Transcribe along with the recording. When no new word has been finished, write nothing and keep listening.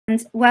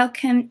And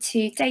welcome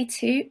to day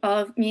 2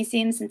 of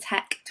Museums and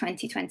Tech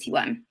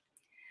 2021.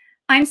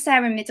 I'm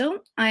Sarah Middle.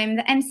 I'm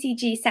the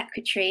MCG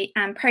Secretary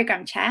and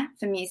Programme Chair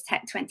for Muse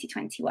Tech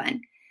 2021.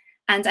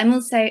 And I'm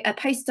also a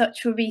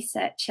postdoctoral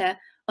researcher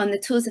on the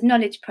Tools of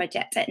Knowledge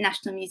project at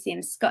National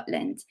Museums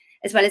Scotland,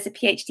 as well as a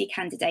PhD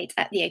candidate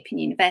at the Open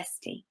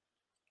University.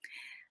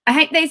 I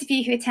hope those of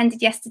you who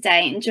attended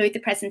yesterday enjoyed the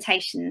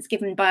presentations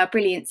given by our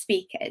brilliant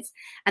speakers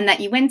and that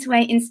you went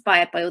away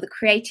inspired by all the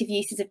creative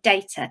uses of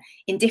data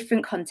in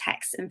different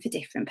contexts and for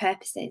different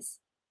purposes.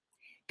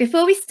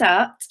 Before we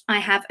start, I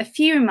have a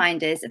few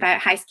reminders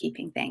about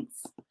housekeeping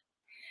things.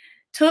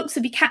 Talks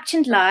will be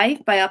captioned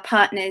live by our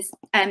partners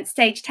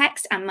Stage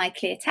Text and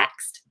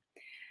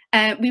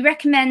MyClearText. We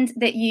recommend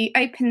that you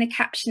open the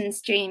caption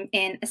stream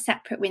in a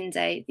separate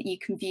window that you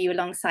can view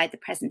alongside the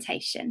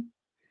presentation.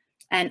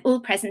 And all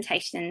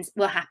presentations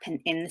will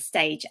happen in the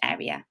stage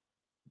area.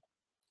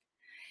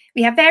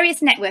 We have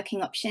various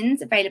networking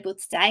options available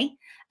today.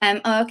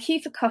 Our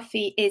queue for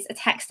coffee is a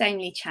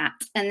text-only chat,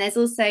 and there's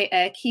also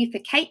a queue for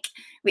cake,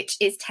 which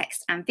is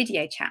text and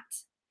video chat.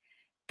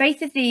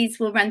 Both of these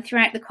will run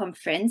throughout the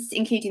conference,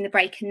 including the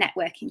break and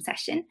networking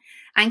session,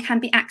 and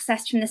can be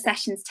accessed from the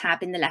Sessions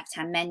tab in the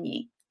left-hand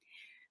menu.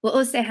 We'll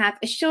also have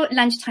a short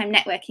lunchtime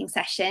networking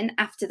session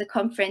after the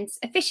conference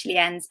officially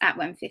ends at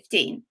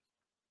 1:15.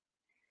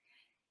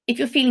 If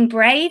you're feeling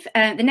brave,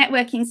 the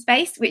networking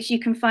space, which you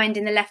can find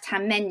in the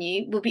left-hand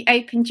menu, will be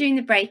open during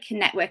the break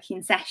and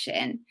networking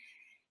session.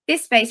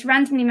 This space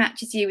randomly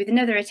matches you with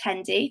another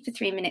attendee for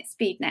 3-minute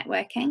speed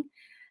networking.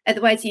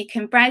 Otherwise, you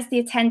can browse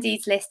the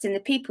attendees list in the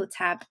People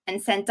tab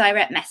and send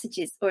direct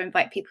messages or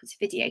invite people to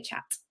video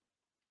chat.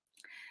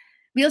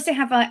 We also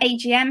have our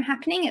AGM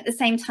happening at the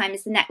same time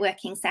as the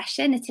networking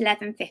session at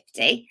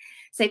 11:50.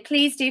 So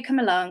please do come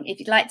along if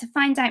you'd like to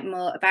find out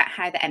more about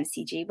how the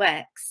MCG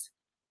works.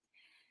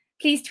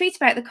 Please tweet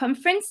about the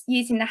conference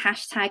using the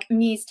hashtag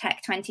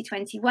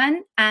MuseTech2021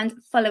 and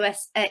follow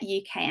us at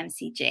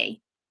UKMCG.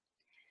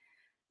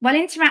 While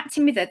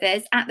interacting with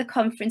others at the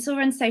conference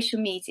or on social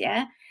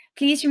media,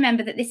 please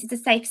remember that this is a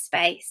safe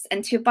space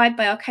and to abide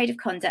by our code of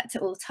conduct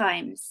at all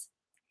times.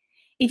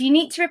 If you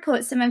need to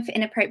report someone for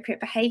inappropriate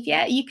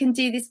behaviour, you can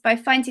do this by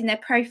finding their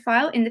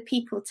profile in the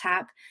People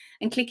tab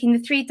and clicking the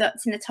 3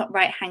 dots in the top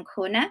right-hand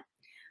corner,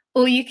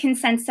 or you can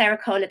send Sarah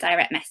Cole a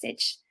direct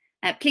message.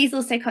 Please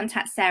also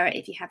contact Sarah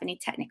if you have any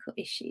technical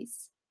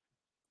issues.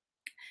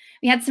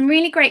 We had some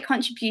really great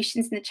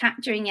contributions in the chat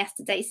during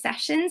yesterday's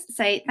sessions,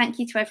 so thank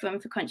you to everyone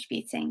for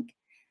contributing.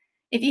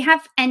 If you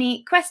have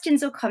any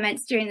questions or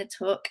comments during the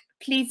talk,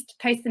 please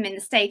post them in the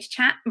stage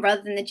chat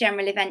rather than the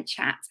general event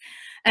chat,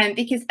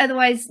 because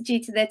otherwise,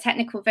 due to the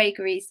technical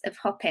vagaries of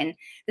Hopin,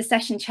 the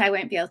session chair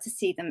won't be able to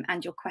see them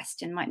and your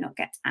question might not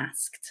get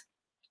asked.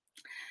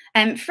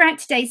 Throughout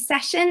today's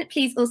session,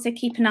 please also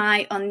keep an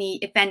eye on the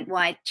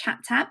event-wide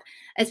chat tab,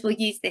 as we'll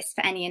use this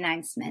for any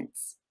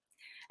announcements.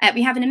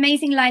 We have an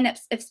amazing lineup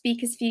of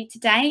speakers for you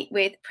today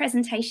with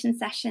presentation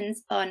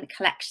sessions on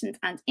collections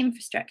and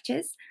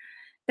infrastructures.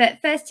 But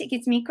first, it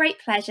gives me great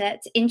pleasure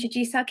to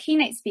introduce our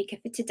keynote speaker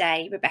for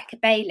today, Rebecca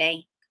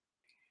Bailey.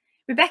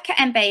 Rebecca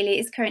M. Bailey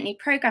is currently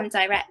Programme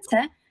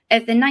Director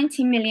of the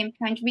 £19 million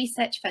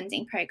research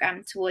funding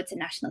programme towards a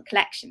national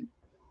collection.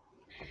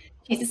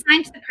 She's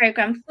assigned to the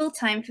programme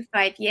full-time for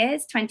 5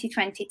 years,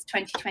 2020 to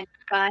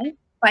 2025,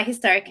 by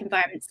Historic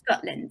Environment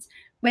Scotland,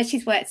 where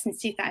she's worked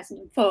since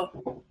 2004.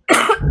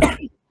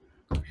 Her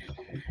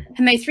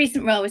most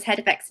recent role was Head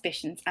of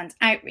Exhibitions and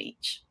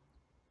Outreach.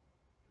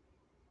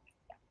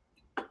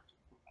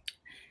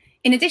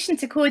 In addition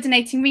to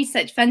coordinating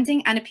research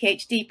funding and a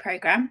PhD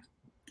programme,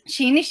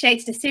 she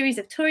initiated a series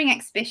of touring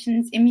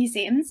exhibitions in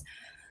museums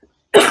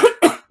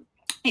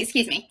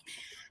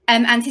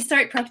and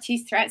historic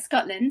properties throughout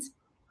Scotland,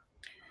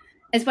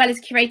 as well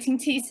as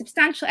curating 2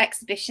 substantial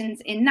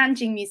exhibitions in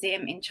Nanjing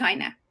Museum in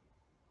China.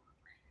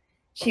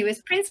 She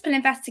was principal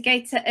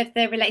investigator of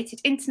the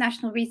related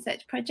international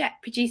research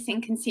project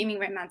Producing Consuming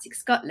Romantic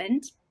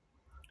Scotland.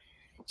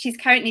 She's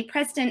currently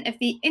president of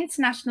the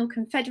International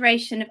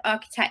Confederation of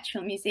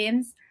Architectural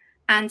Museums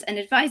and an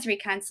advisory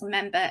council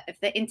member of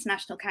the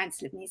International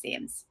Council of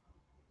Museums.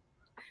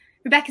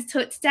 Rebecca's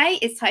talk today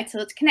is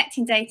titled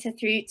Connecting Data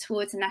Through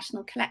Towards a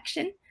National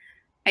Collection.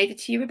 Over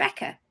to you,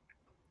 Rebecca.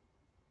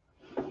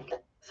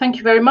 Thank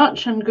you very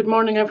much, and good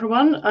morning,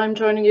 everyone. I'm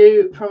joining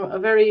you from a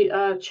very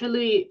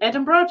chilly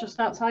Edinburgh, just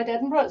outside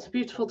Edinburgh. It's a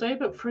beautiful day,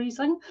 but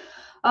freezing.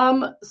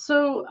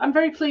 So I'm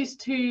very pleased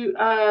to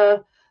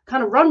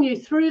kind of run you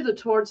through the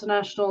Towards a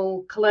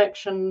National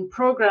Collection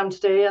programme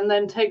today, and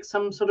then take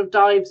some sort of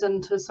dives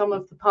into some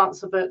of the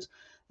parts of it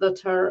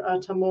that are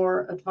at a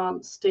more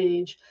advanced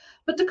stage.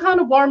 But to kind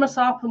of warm us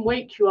up and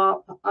wake you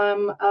up,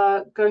 I'm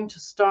going to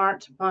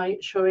start by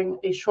showing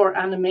a short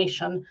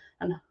animation,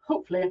 and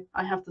hopefully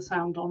I have the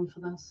sound on for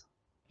this.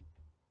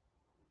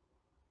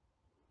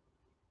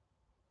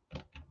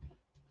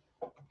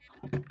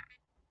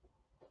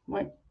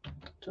 Wait,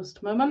 just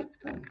a moment,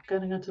 I'm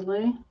getting a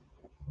delay.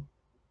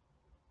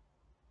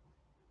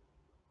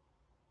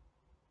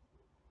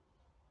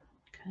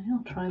 Okay,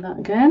 I'll try that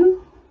again.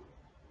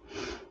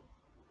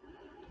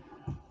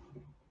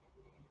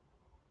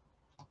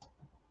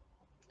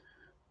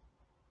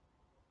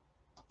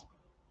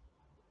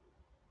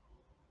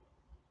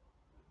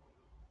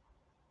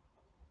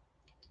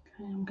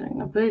 I'm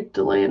getting a big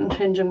delay in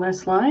changing my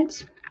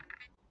slides.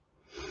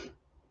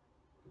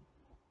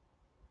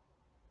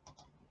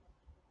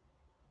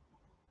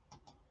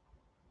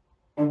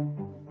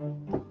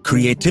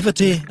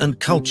 Creativity and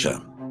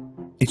culture.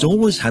 It's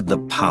always had the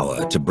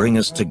power to bring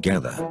us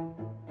together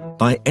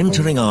by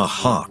entering our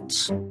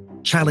hearts,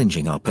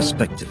 challenging our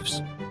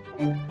perspectives.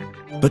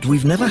 But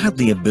we've never had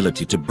the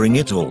ability to bring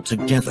it all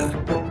together.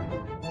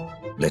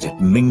 Let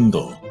it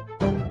mingle,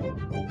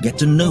 get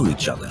to know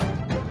each other.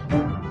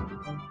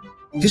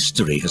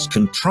 History has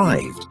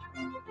contrived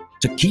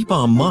to keep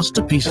our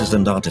masterpieces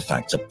and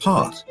artifacts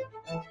apart.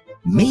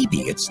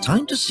 Maybe it's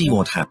time to see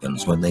what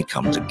happens when they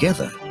come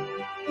together.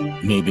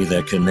 Maybe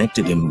they're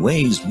connected in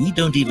ways we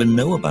don't even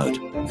know about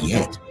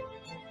yet.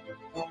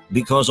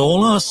 Because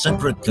all our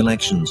separate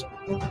collections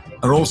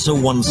are also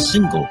one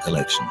single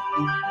collection,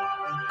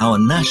 our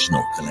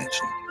national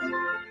collection.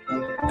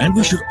 And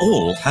we should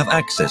all have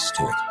access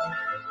to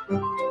it,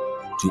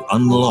 to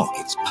unlock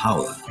its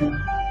power,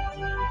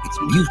 its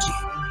beauty,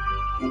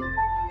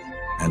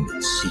 and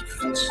its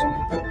secrets.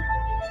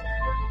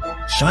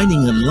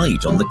 Shining a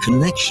light on the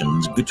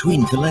connections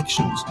between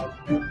collections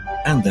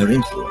and their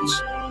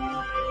influence.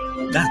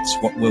 That's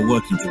what we're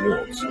working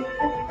towards.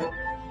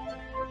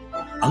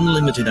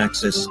 Unlimited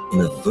access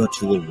in a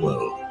virtual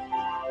world.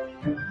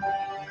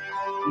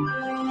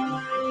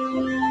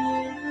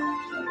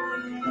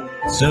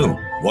 So,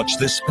 watch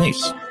this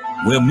space.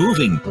 We're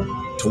moving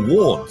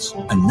towards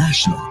a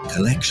national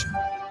collection.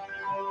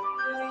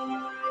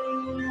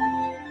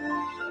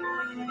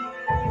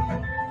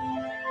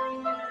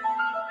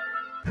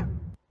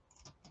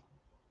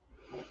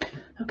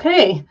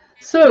 Okay,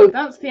 so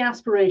that's the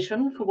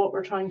aspiration for what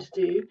we're trying to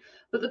do,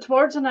 but the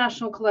Towards a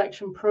National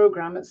Collection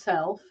programme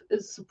itself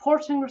is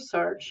supporting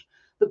research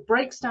that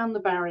breaks down the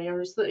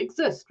barriers that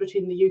exist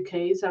between the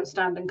UK's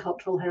outstanding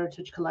cultural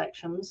heritage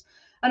collections,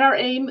 and our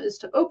aim is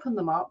to open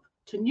them up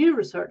to new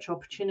research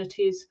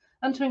opportunities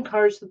and to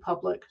encourage the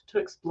public to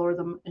explore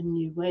them in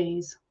new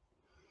ways.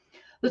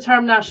 The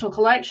term national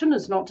collection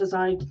is not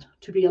designed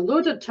to be a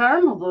loaded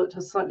term, although it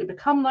has slightly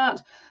become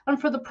that, and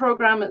for the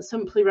programme it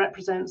simply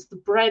represents the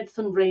breadth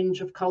and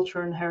range of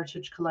culture and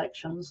heritage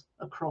collections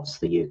across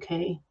the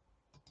UK.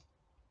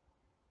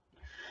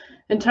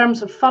 In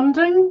terms of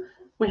funding,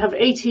 we have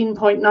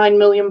 £18.9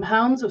 million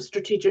of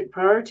strategic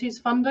priorities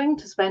funding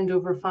to spend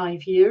over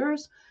 5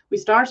 years. We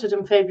started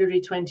in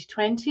February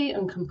 2020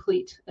 and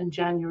complete in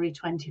January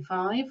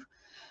 25.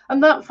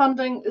 And that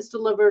funding is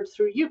delivered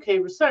through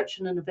UK Research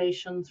and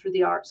Innovation through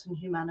the Arts and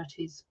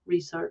Humanities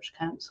Research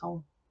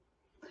Council.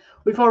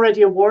 We've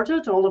already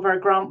awarded all of our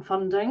grant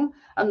funding,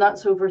 and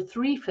that's over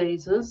 3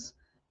 phases,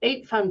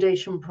 8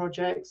 foundation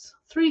projects,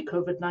 3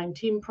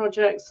 COVID-19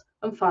 projects,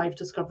 and 5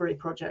 discovery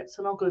projects,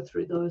 and I'll go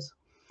through those.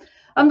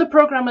 And the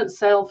programme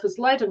itself is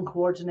led and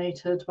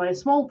coordinated by a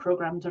small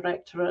programme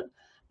directorate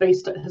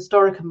based at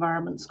Historic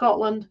Environment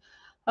Scotland,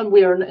 and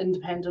we are an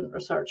independent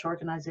research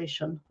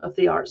organisation of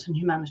the Arts and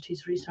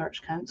Humanities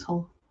Research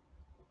Council.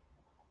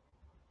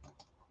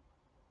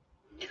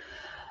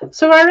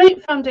 So our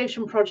 8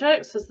 foundation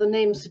projects, as the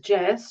name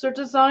suggests, are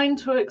designed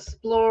to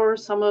explore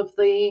some of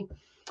the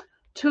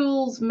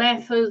tools,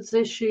 methods,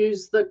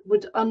 issues that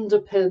would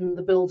underpin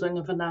the building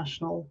of a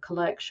national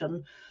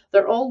collection.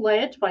 They're all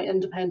led by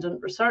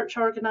independent research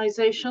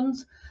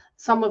organisations.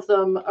 Some of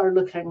them are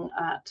looking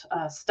at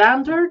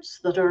standards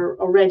that are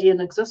already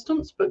in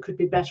existence but could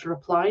be better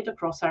applied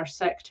across our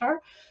sector.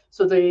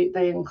 So they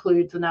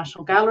include the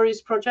National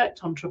Galleries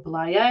project on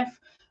IIIF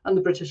and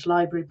the British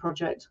Library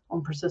project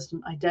on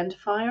persistent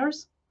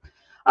identifiers.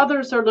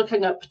 Others are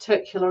looking at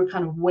particular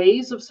kind of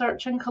ways of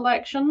searching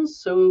collections.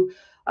 So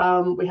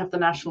we have the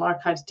National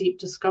Archives Deep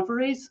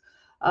Discoveries,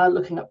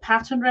 looking at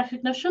pattern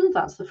recognition.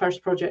 That's the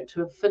first project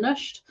to have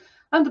finished.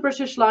 And the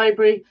British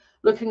Library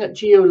looking at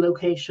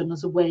geolocation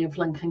as a way of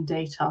linking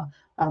data.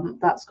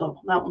 That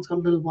one's got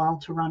a little while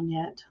to run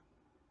yet.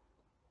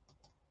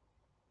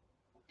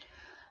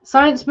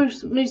 Science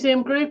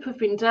Museum Group have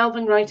been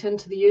delving right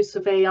into the use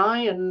of AI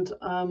and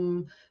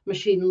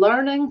machine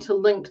learning to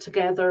link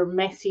together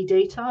messy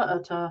data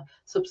at a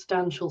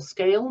substantial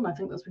scale. And I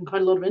think there's been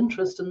quite a lot of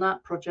interest in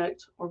that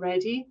project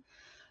already.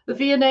 The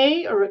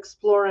V&A are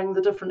exploring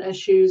the different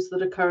issues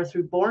that occur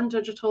through born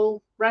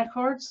digital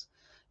records.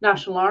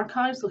 National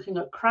Archives looking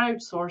at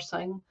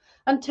crowdsourcing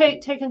and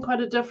taking quite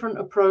a different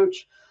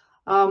approach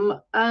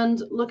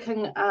and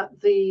looking at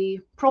the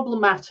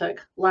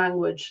problematic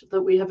language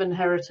that we have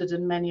inherited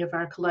in many of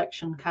our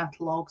collection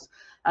catalogues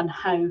and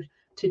how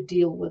to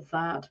deal with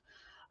that.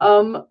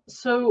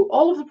 So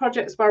all of the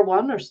projects bar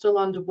one are still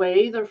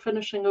underway. They're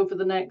finishing over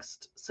the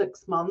next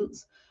 6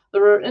 months.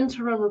 There are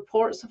interim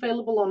reports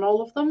available on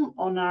all of them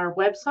on our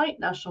website,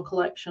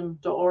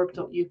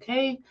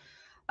 nationalcollection.org.uk.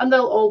 And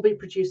they'll all be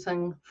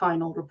producing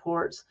final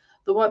reports.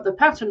 The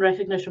pattern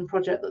recognition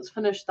project that's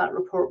finished, that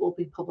report will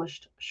be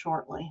published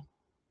shortly.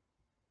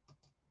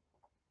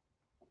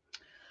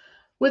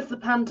 With the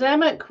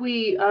pandemic,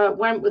 we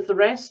went with the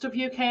rest of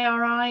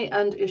UKRI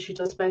and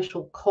issued a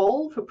special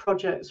call for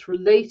projects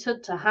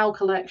related to how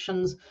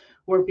collections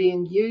were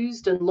being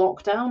used in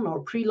lockdown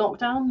or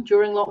pre-lockdown,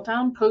 during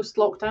lockdown,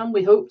 post-lockdown,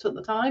 we hoped at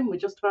the time, we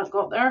just about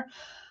got there.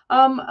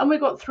 And we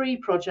got 3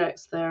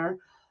 projects there.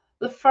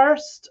 The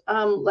first,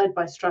 led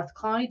by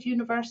Strathclyde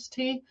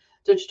University,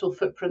 Digital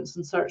Footprints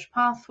and Search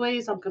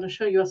Pathways. I'm going to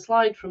show you a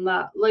slide from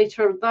that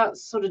later.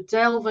 That's sort of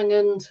delving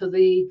into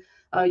the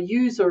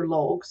user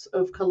logs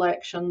of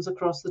collections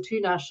across the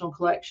 2 national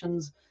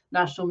collections,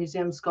 National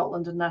Museum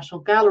Scotland and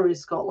National Galleries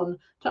Scotland,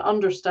 to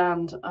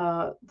understand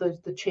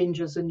the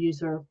changes in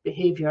user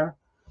behaviour.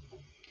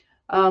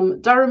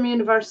 Durham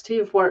University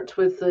have worked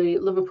with the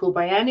Liverpool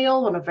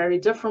Biennial on a very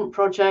different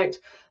project,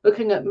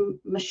 looking at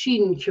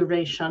machine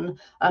curation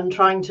and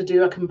trying to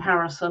do a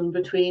comparison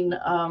between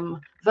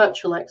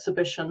virtual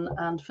exhibition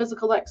and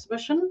physical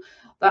exhibition.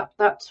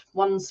 That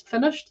one's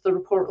finished. The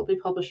report will be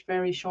published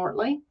very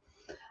shortly.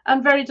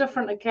 And very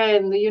different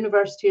again, the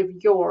University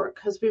of York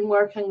has been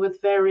working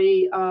with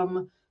very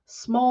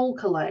small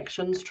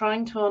collections,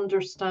 trying to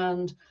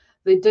understand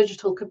the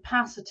digital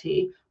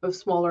capacity of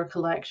smaller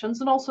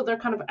collections and also their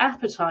kind of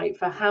appetite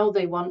for how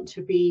they want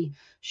to be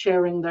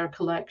sharing their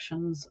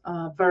collections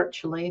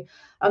virtually.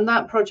 And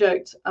that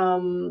project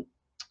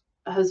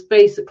has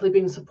basically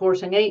been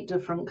supporting 8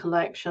 different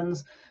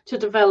collections to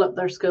develop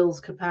their skills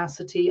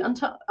capacity and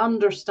to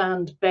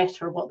understand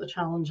better what the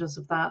challenges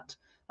of that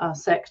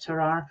sector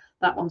are.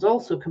 That one's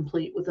also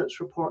complete with its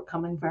report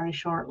coming very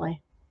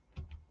shortly.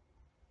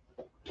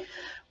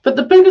 But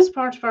the biggest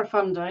part of our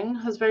funding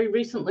has very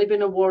recently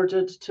been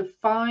awarded to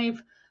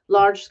 5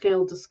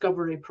 large-scale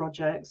discovery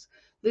projects.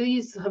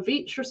 These have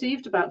each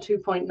received about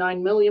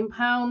 £2.9 million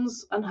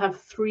and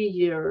have 3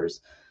 years.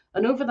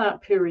 And over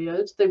that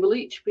period, they will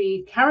each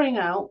be carrying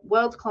out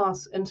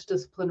world-class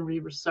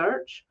interdisciplinary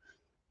research,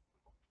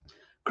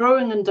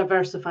 growing and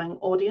diversifying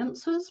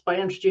audiences by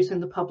introducing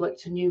the public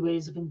to new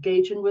ways of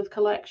engaging with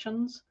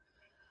collections.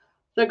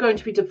 They're going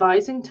to be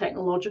devising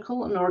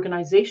technological and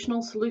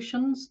organisational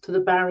solutions to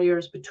the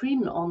barriers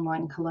between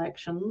online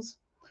collections,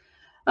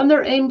 and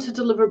they're aimed to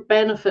deliver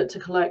benefit to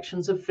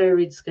collections of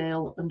varied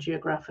scale and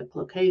geographic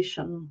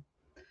location.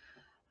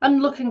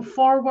 And looking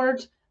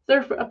forward,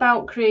 they're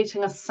about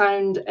creating a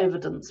sound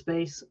evidence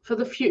base for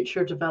the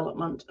future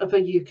development of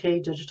a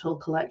UK digital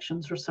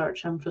collections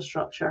research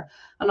infrastructure.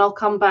 And I'll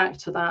come back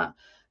to that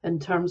in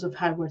terms of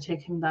how we're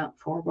taking that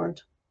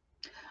forward.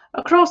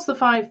 Across the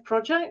 5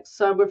 projects,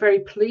 we're very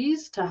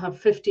pleased to have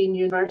 15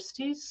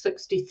 universities,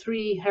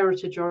 63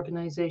 heritage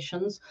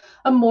organisations,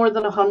 and more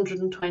than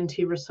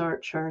 120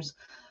 researchers.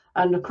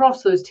 And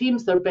across those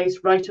teams, they're based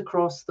right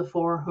across the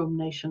 4 home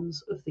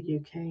nations of the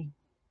UK.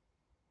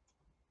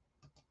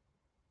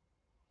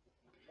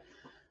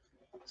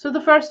 So the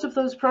first of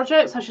those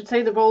projects, I should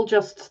say, they've all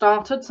just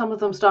started. Some of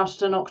them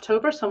started in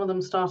October, some of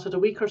them started a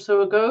week or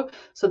so ago.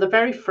 So they're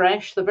very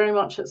fresh, they're very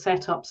much at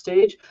setup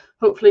stage.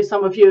 Hopefully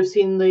some of you have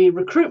seen the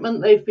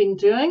recruitment they've been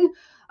doing.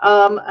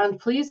 And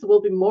please, there will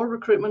be more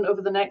recruitment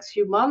over the next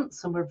few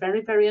months. And we're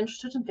very, very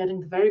interested in getting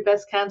the very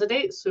best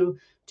candidates. So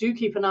do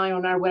keep an eye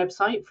on our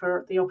website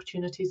for the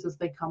opportunities as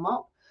they come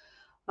up.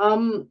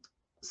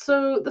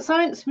 So the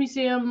Science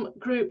Museum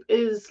Group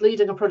is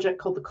leading a project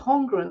called the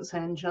Congruence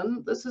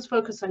Engine. This is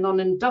focusing on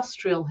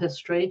industrial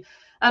history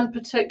and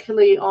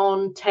particularly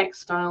on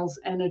textiles,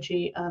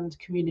 energy and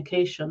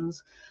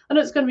communications. And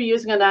it's going to be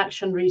using an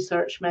action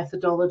research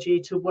methodology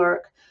to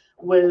work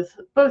with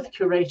both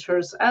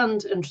curators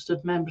and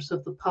interested members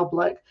of the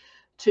public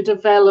to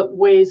develop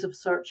ways of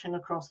searching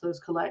across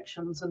those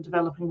collections and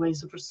developing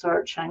ways of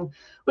researching,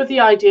 with the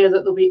idea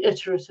that there'll be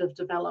iterative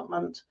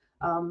development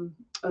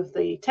of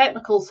the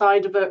technical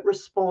side of it,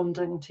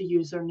 responding to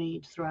user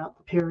need throughout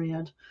the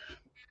period.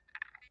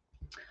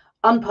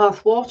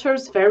 Unpath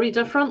Waters, very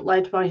different,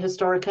 led by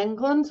Historic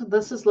England.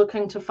 This is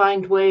looking to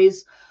find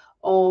ways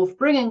of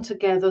bringing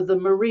together the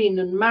marine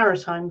and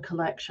maritime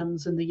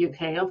collections in the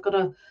UK. I've got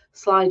a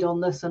slide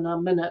on this in a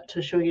minute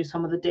to show you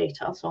some of the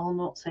data, so I'll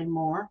not say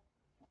more.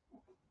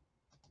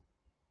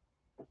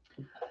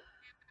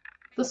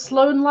 The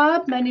Sloan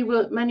Lab,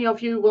 many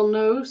of you will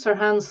know Sir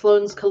Hans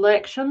Sloane's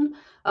collection,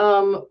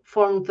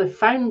 formed the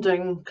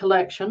founding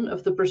collection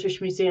of the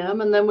British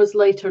Museum and then was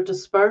later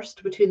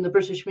dispersed between the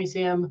British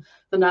Museum,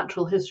 the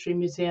Natural History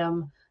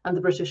Museum and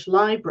the British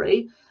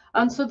Library.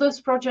 And so this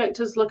project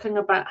is looking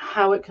about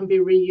how it can be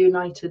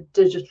reunited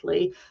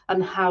digitally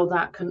and how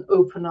that can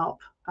open up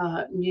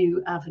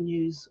new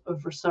avenues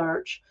of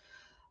research.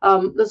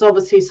 There's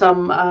obviously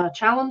some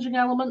challenging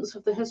elements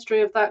of the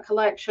history of that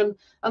collection,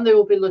 and they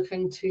will be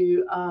looking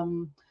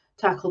to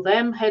tackle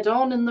them head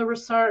on in the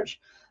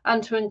research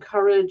and to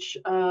encourage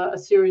a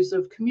series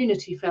of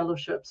community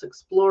fellowships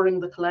exploring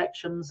the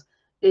collections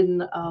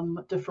in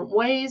different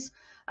ways.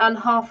 And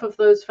half of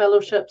those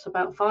fellowships,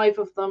 about 5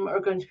 of them, are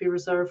going to be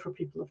reserved for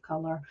people of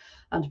colour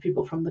and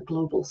people from the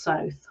Global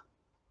South.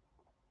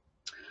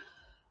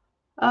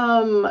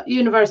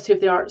 University of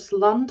the Arts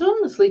London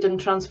is leading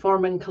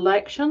Transforming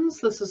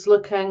Collections. This is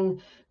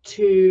looking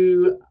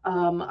to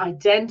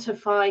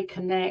identify,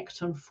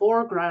 connect, and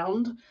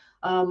foreground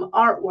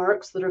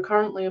artworks that are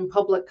currently in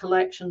public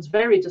collections,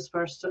 very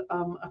dispersed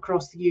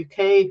across the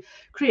UK,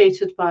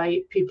 created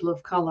by people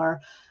of colour,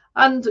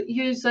 and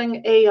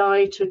using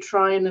AI to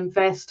try and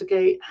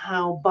investigate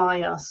how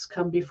bias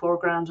can be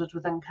foregrounded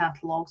within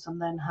catalogues and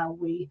then how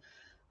we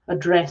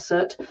address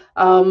it.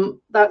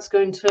 That's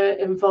going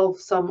to involve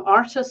some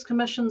artist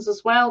commissions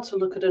as well to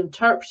look at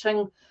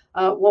interpreting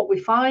what we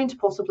find,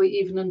 possibly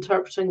even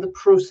interpreting the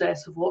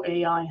process of what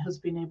AI has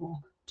been able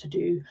to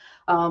do.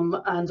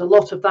 And a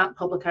lot of that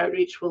public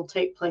outreach will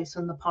take place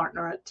in the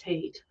partner at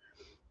Tate.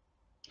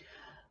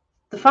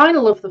 The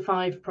final of the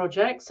 5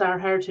 projects, Our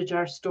Heritage,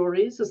 Our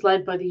Stories, is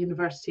led by the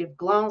University of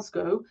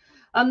Glasgow,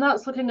 and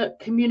that's looking at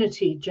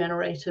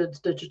community-generated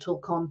digital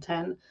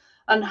content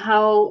and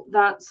how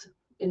that's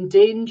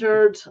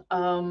endangered,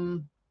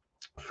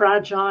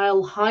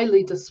 fragile,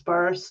 highly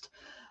dispersed,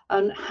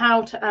 and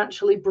how to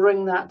actually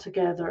bring that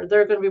together.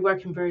 They're going to be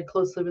working very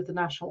closely with the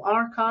National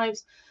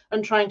Archives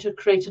and trying to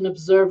create an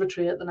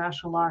observatory at the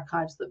National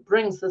Archives that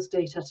brings this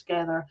data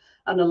together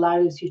and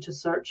allows you to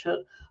search it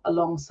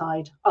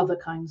alongside other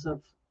kinds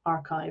of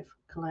archive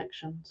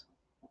collections.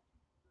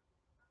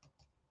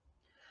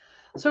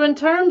 So in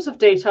terms of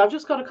data, I've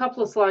just got a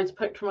couple of slides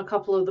picked from a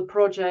couple of the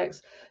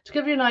projects to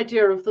give you an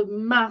idea of the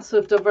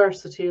massive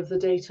diversity of the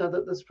data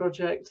that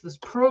this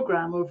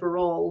program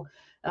overall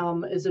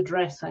is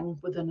addressing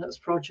within its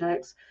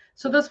projects.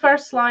 So this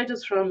first slide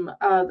is from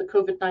the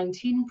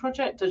COVID-19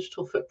 project,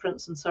 Digital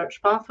Footprints and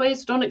Search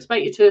Pathways. Don't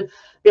expect you to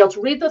be able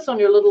to read this on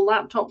your little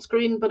laptop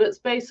screen, but it's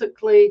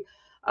basically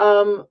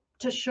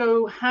to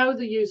show how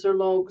the user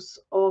logs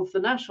of the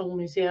National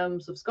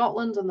Museums of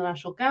Scotland and the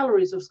National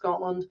Galleries of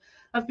Scotland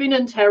have been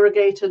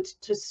interrogated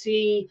to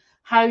see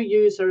how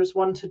users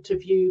wanted to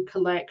view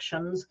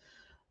collections.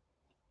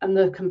 And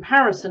the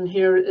comparison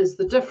here is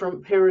the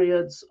different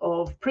periods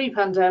of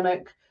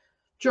pre-pandemic,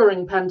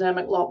 during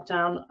pandemic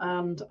lockdown,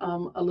 and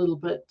a little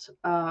bit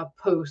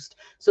post.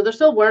 So they're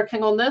still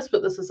working on this,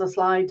 but this is a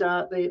slide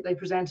they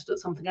presented at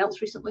something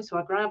else recently, so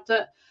I grabbed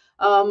it.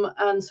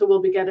 And so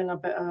we'll be getting a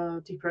bit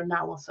deeper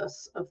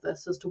analysis of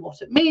this as to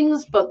what it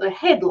means, but the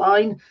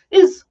headline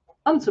is,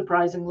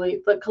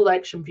 unsurprisingly, that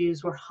collection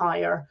views were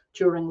higher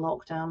during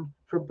lockdown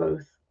for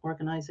both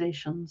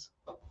organisations.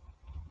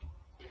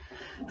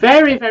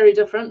 Very, very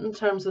different in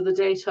terms of the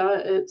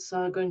data it's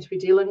going to be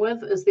dealing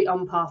with is the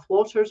Unpath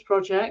Waters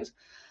project.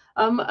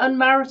 And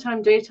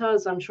maritime data,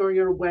 as I'm sure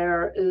you're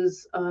aware,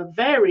 is a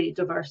very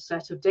diverse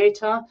set of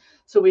data.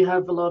 So we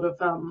have a lot of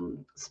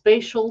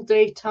spatial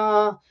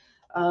data,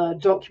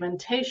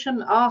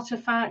 documentation,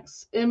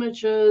 artifacts,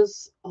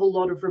 images, a whole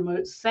lot of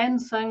remote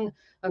sensing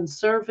and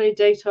survey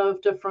data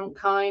of different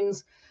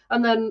kinds.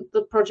 And then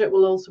the project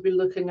will also be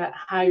looking at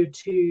how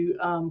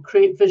to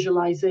create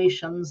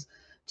visualizations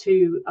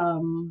to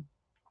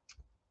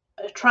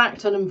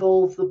attract and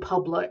involve the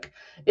public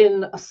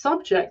in a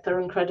subject they're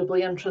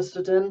incredibly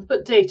interested in,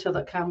 but data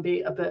that can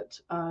be a bit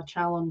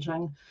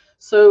challenging.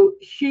 So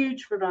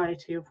huge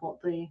variety of what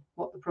the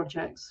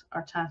projects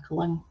are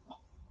tackling.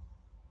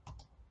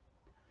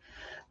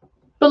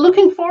 But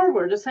looking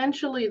forward,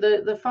 essentially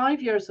the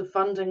 5 years of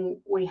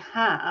funding we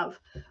have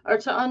are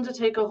to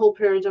undertake a whole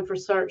period of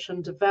research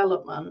and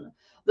development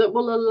that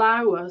will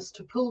allow us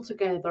to pull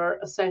together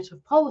a set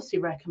of policy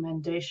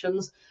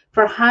recommendations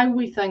for how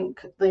we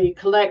think the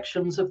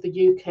collections of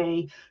the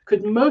UK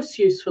could most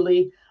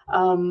usefully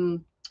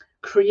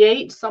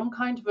create some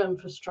kind of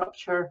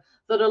infrastructure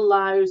that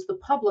allows the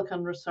public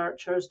and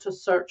researchers to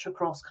search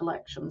across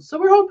collections. So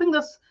we're hoping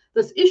this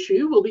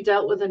issue will be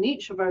dealt with in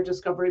each of our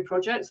discovery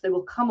projects. They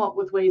will come up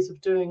with ways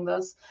of doing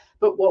this,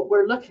 but what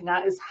we're looking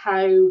at is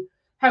how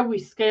we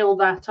scale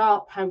that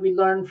up, how we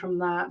learn from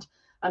that,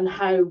 and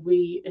how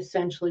we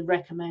essentially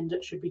recommend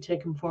it should be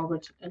taken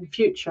forward in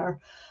future.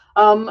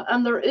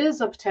 And there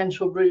is a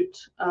potential route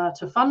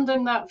to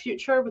funding that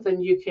future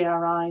within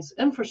UKRI's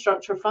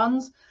infrastructure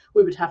funds.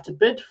 We would have to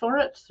bid for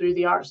it through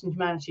the Arts and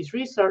Humanities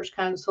Research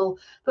Council,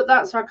 but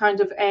that's our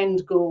kind of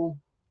end goal,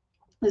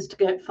 is to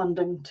get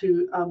funding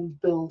to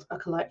build a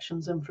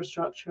collections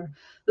infrastructure.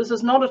 This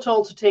is not at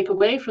all to take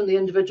away from the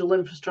individual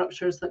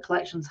infrastructures that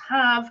collections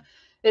have.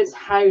 It's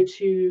how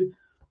to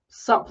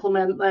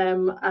supplement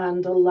them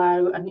and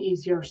allow an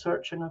easier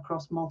searching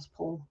across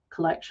multiple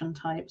collection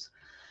types.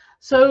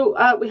 So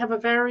we have a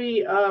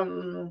very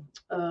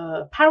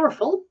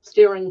powerful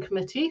steering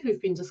committee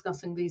who've been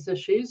discussing these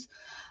issues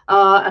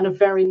and a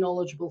very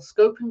knowledgeable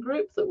scoping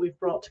group that we've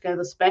brought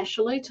together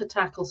specially to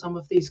tackle some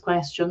of these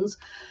questions.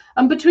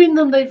 And between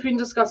them, they've been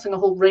discussing a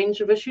whole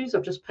range of issues.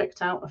 I've just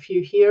picked out a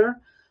few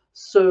here.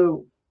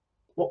 So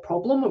what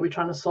problem are we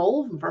trying to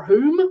solve and for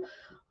whom?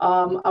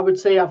 I would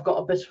say I've got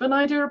a bit of an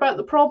idea about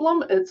the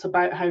problem. It's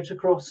about how to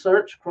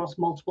cross-search across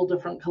multiple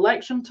different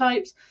collection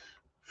types.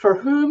 For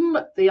whom,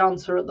 the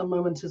answer at the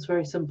moment is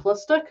very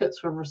simplistic. It's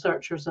for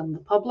researchers and the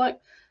public,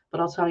 but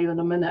I'll tell you in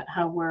a minute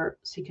how we're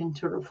seeking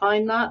to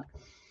refine that.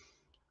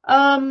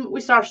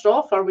 We started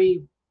off, are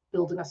we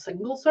building a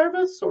single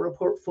service or a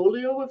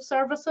portfolio of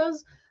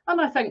services? And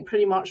I think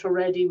pretty much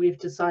already we've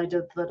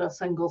decided that a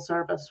single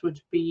service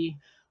would be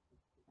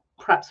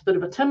perhaps a bit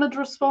of a timid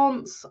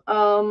response,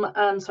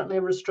 and certainly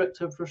a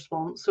restrictive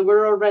response. So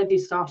we're already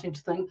starting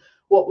to think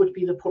what would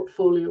be the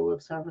portfolio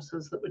of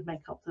services that would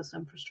make up this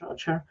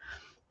infrastructure.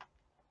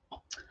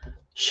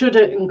 Should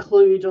it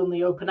include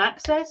only open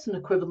access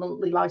and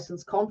equivalently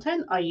licensed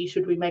content, i.e.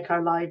 should we make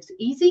our lives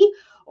easy,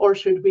 or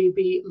should we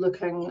be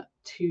looking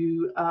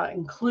to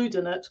include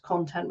in it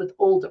content with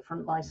all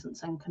different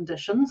licensing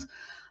conditions?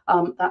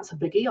 That's a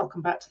biggie. I'll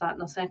come back to that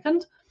in a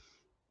second.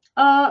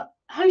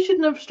 How should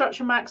an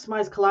infrastructure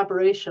maximize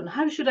collaboration?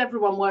 How should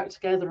everyone work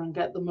together and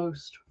get the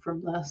most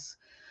from this?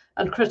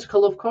 And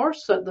critical, of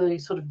course, at the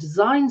sort of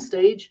design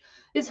stage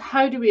is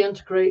how do we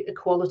integrate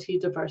equality,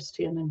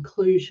 diversity, and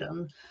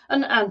inclusion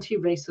and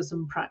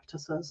anti-racism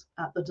practices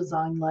at the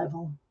design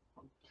level?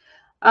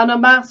 And a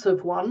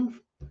massive one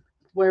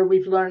where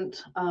we've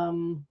learnt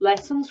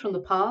lessons from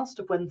the past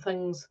of when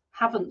things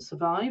haven't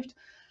survived.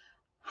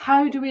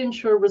 How do we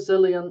ensure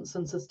resilience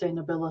and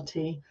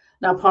sustainability?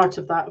 Now, part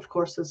of that, of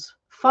course, is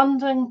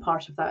funding,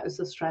 part of that is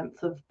the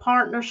strength of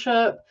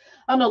partnership,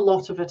 and a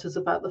lot of it is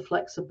about the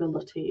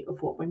flexibility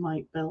of what we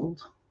might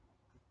build.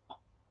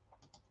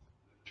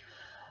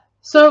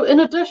 So in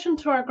addition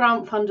to our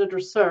grant-funded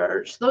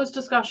research, those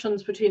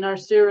discussions between our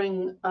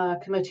steering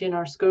committee and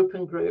our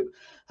scoping group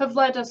have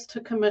led us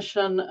to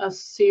commission a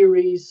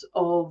series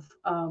of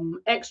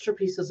extra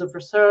pieces of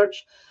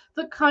research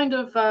that kind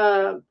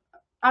of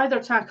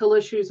either tackle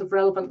issues of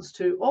relevance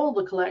to all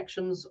the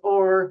collections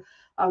or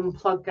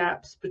plug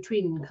gaps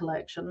between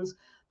collections.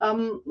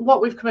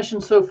 What we've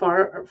commissioned so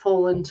far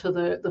fall into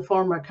the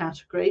former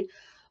category.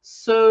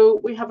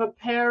 So we have a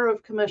pair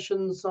of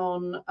commissions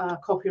on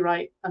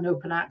copyright and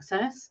open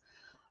access.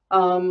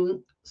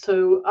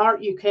 So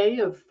Art UK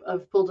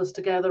have pulled us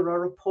together a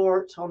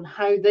report on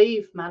how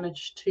they've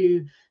managed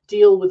to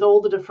deal with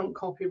all the different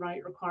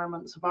copyright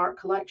requirements of art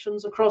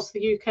collections across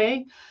the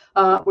UK.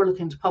 We're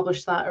looking to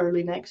publish that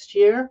early next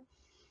year.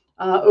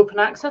 Open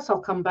access, I'll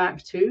come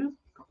back to.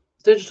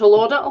 Digital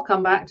audit, I'll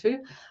come back to.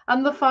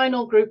 And the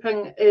final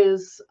grouping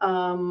is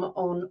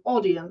on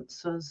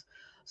audiences.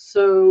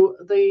 So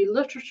the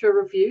literature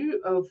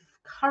review of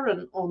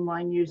current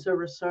online user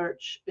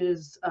research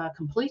is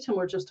complete, and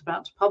we're just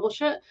about to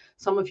publish it.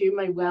 Some of you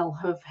may well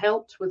have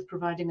helped with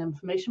providing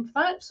information for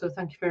that, so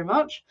thank you very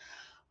much.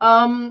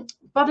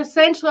 But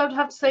essentially, I would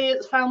have to say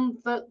it's found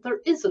that there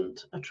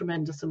isn't a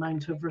tremendous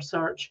amount of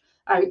research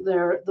out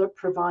there that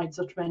provides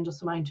a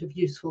tremendous amount of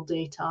useful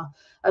data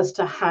as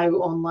to how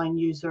online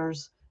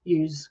users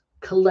use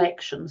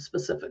collections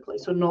specifically.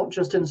 So not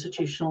just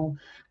institutional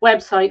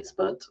websites,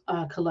 but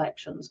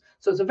collections.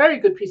 So it's a very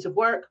good piece of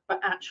work, but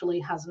actually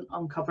hasn't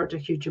uncovered a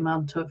huge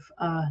amount of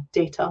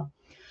data.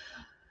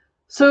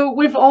 So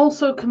we've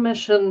also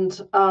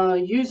commissioned a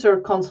user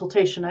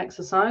consultation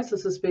exercise.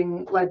 This is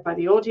being led by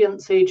the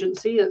audience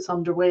agency. It's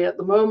underway at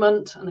the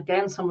moment. And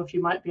again, some of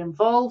you might be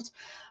involved.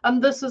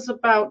 And this is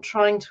about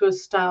trying to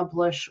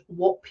establish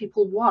what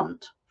people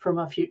want from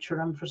a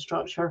future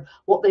infrastructure,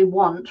 what they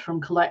want from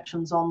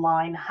collections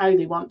online, how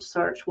they want to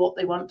search, what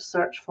they want to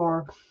search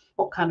for,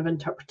 what kind of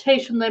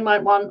interpretation they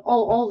might want,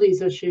 all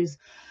these issues.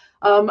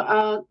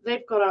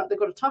 They've got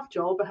a tough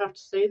job, I have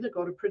to say. They've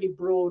got a pretty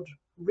broad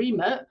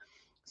remit.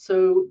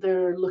 So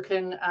they're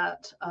looking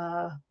at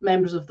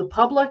members of the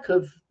public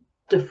of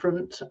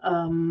different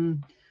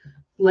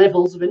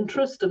levels of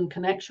interest and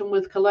connection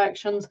with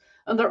collections.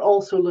 And they're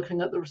also looking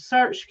at the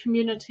research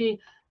community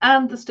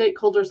and the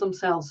stakeholders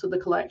themselves, so the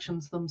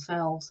collections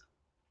themselves.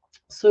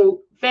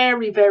 So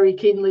very, very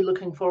keenly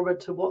looking forward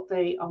to what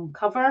they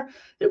uncover.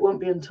 It won't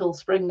be until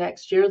spring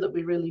next year that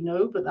we really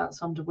know, but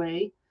that's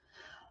underway.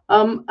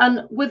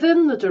 And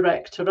within the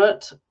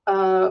directorate,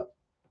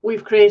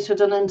 we've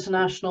created an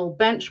international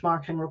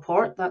benchmarking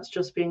report that's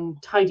just being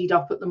tidied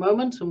up at the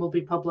moment and will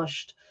be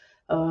published,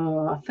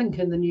 I think,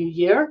 in the new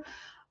year,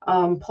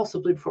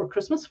 possibly before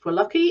Christmas if we're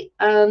lucky.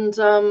 And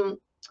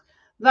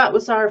that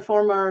was our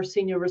former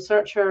senior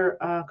researcher,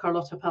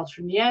 Carlotta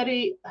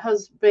Paltrinieri,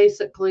 has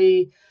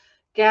basically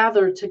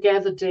gathered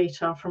together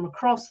data from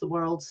across the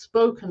world,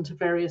 spoken to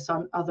various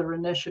other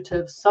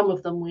initiatives. Some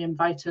of them we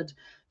invited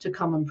to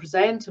come and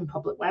present in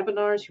public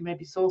webinars. You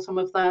maybe saw some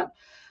of that,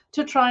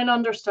 to try and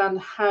understand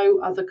how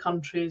other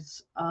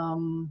countries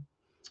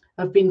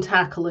have been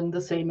tackling the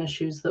same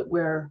issues that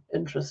we're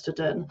interested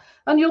in.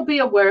 And you'll be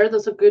aware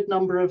there's a good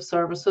number of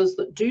services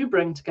that do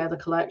bring together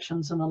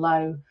collections and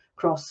allow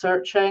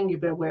cross-searching. You'll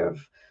be aware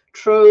of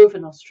Trove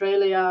in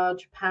Australia,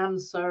 Japan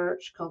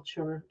Search,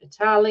 Culture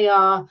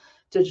Italia,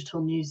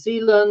 Digital New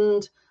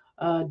Zealand,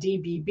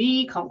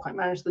 DBB, can't quite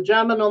manage the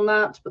German on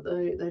that, but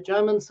the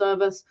German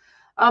service.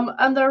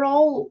 And they're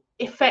all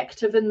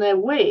effective in their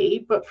way,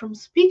 but from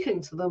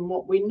speaking to them,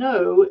 what we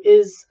know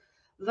is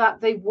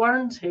that they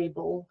weren't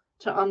able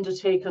to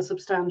undertake a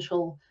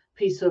substantial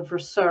piece of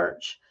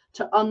research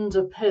to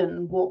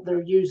underpin what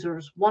their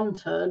users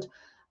wanted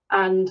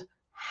and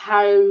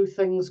how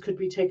things could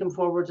be taken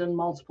forward in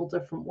multiple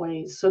different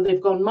ways. So they've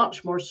gone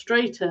much more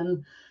straight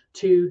in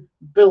to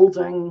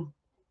building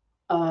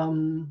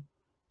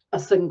a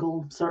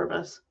single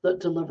service that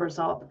delivers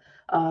up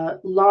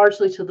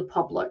largely to the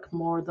public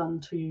more than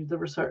to the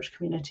research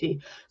community.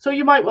 So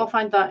you might well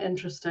find that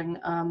interesting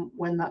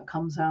when that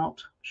comes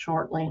out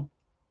shortly.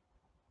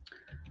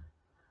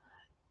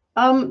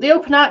 The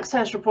open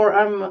access report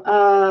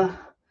I'm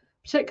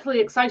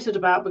particularly excited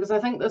about, because I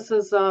think this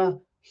is a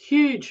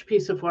huge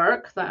piece of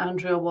work that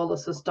Andrea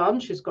Wallace has done.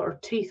 She's got her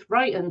teeth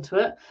right into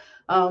it.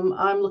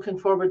 I'm looking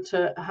forward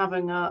to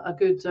having a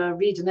good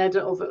read and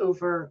edit of it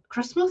over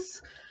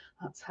Christmas.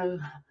 That's how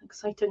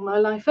exciting my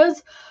life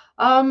is.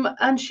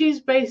 And she's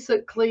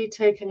basically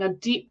taking a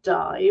deep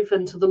dive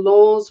into the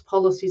laws,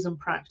 policies and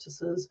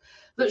practices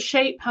that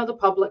shape how the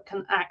public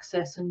can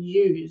access and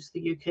use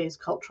the UK's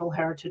cultural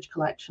heritage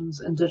collections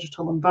in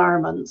digital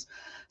environments.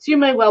 So you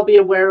may well be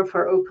aware of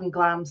her Open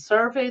GLAM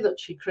survey that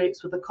she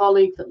creates with a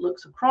colleague that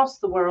looks across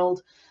the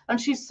world,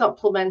 and she's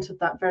supplemented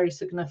that very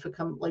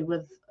significantly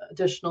with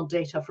additional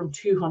data from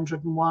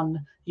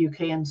 201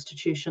 UK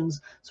institutions.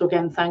 So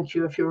again, thank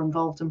you if you're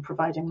involved in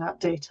providing that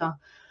data.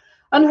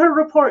 And her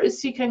report is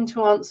seeking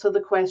to answer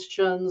the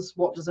questions: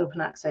 what does open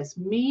access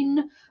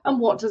mean, and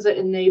what does it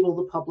enable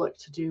the public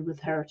to do with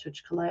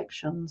heritage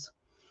collections?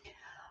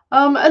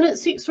 And it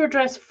seeks to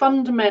address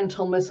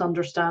fundamental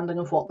misunderstanding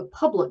of what the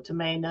public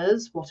domain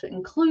is, what it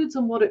includes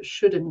and what it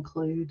should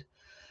include.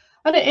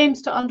 And it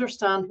aims to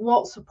understand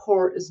what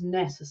support is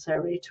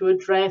necessary to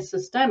address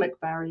systemic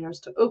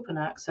barriers to open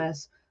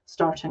access,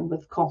 starting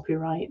with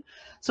copyright.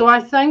 So I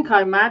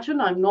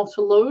imagine I'm not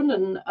alone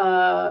in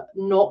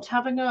not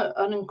having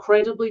an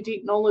incredibly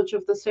deep knowledge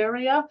of this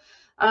area.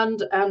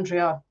 And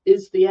Andrea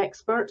is the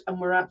expert, and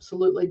we're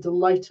absolutely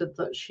delighted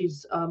that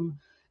she's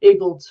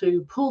able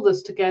to pull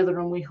this together,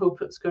 and we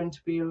hope it's going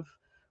to be of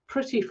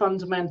pretty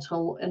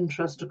fundamental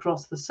interest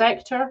across the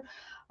sector.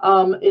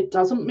 It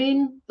doesn't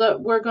mean that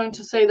we're going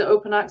to say that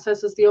open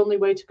access is the only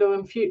way to go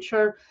in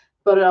future,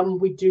 but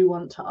we do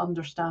want to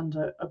understand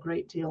it a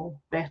great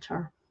deal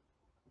better.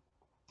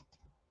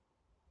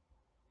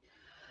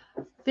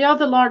 The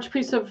other large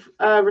piece of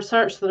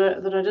research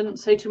that I didn't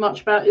say too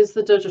much about is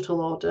the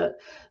digital audit.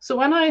 So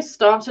when I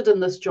started in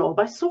this job,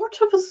 I sort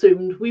of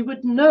assumed we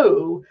would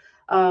know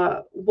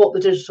what the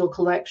digital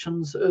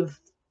collections of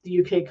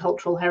the UK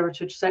cultural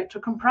heritage sector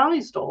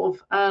comprised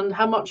of and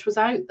how much was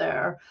out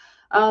there.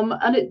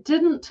 And it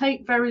didn't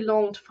take very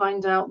long to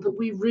find out that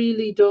we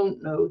really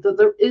don't know, that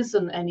there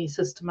isn't any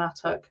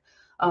systematic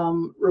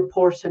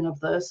reporting of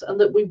this, and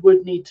that we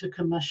would need to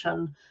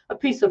commission a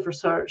piece of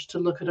research to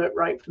look at it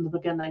right from the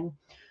beginning.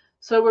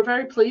 So we're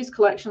very pleased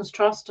Collections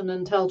Trust and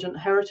Intelligent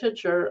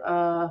Heritage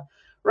are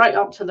right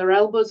up to their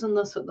elbows in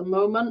this at the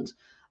moment.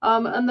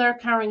 And they're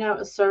carrying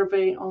out a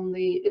survey on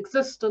the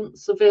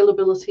existence,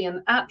 availability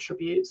and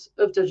attributes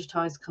of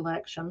digitised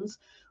collections.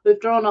 We've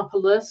drawn up a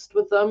list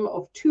with them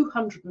of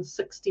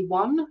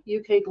 261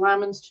 UK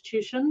GLAM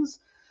institutions,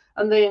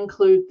 and they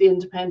include the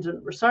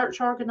independent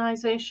research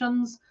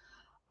organisations,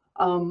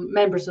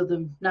 members of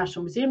the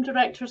National Museum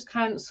Directors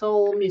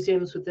Council,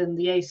 museums within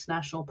the ACE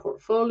National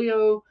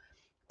Portfolio,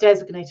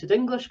 designated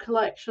English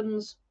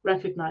collections,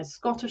 recognised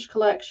Scottish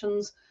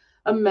collections,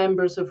 and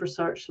members of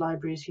Research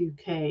Libraries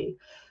UK.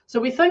 So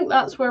we think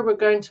that's where we're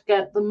going to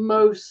get the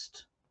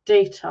most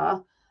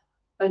data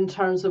in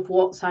terms of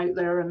what's out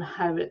there and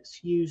how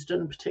it's used,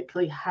 and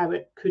particularly how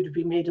it could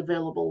be made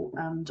available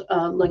and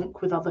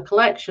link with other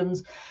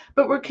collections.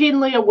 But we're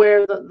keenly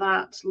aware that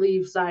that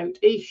leaves out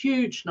a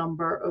huge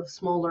number of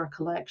smaller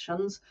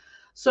collections.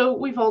 So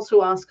we've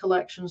also asked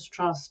Collections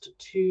Trust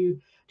to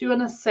do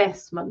an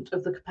assessment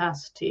of the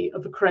capacity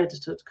of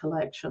accredited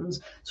collections.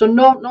 So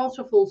not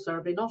a full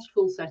survey, not a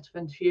full set of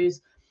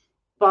interviews,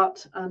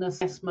 but an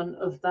assessment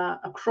of that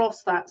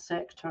across that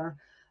sector.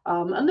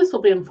 And this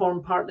will be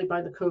informed partly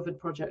by the COVID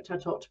project I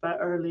talked about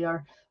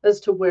earlier as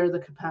to where the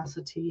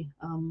capacity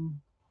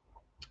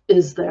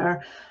is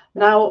there.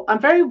 Now, I'm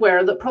very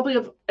aware that probably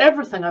of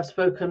everything I've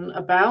spoken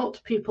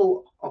about,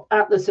 people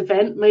at this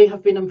event may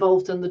have been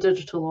involved in the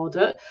digital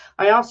audit.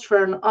 I asked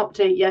for an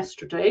update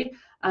yesterday,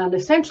 and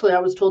essentially I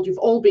was told you've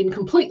all been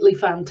completely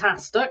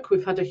fantastic.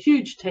 We've had a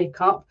huge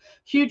take-up,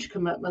 huge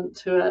commitment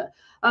to it.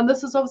 And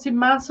this is obviously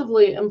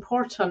massively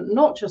important,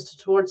 not just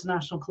towards the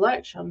National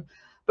Collection,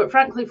 but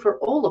frankly for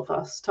all of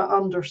us to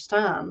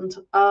understand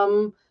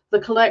the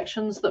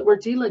collections that we're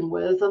dealing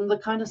with and the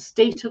kind of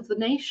state of the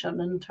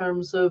nation in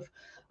terms of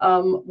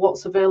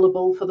what's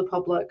available for the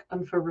public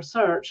and for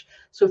research.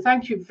 So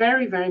thank you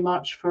very, very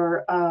much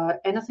for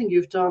anything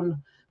you've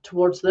done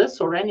towards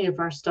this or any of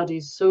our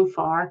studies so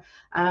far.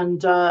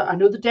 And I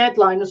know the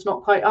deadline is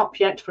not quite up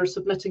yet for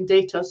submitting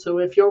data. So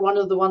if you're one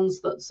of the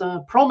ones that's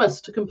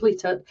promised to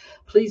complete it,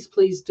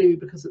 please do,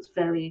 because it's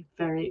very,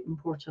 very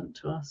important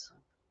to us.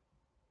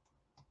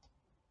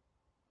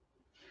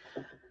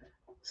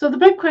 So the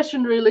big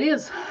question really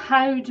is,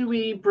 how do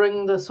we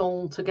bring this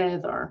all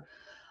together?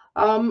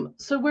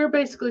 So we're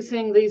basically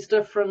seeing these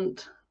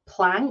different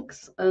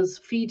planks as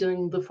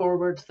feeding the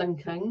forward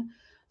thinking.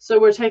 So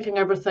we're taking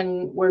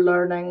everything we're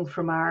learning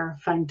from our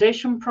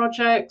foundation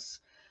projects,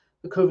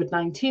 the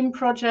COVID-19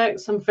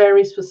 projects, and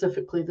very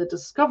specifically the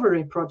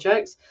discovery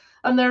projects,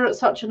 and they're at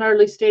such an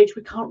early stage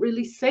we can't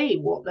really say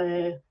what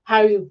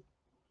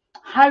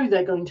how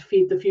they're going to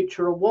feed the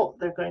future or what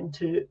they're going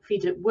to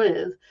feed it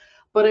with,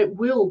 but it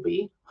will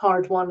be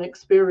hard-won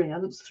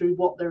experience through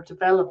what they're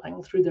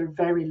developing through their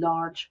very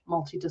large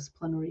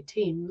multidisciplinary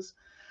teams.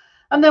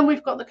 And then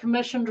we've got the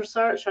commissioned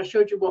research. I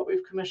showed you what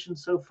we've commissioned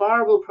so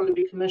far. We'll probably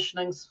be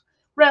commissioning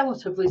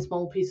relatively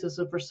small pieces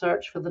of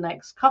research for the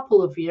next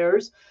couple of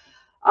years,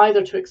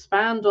 either to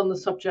expand on the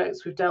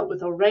subjects we've dealt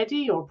with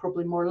already, or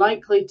probably more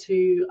likely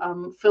to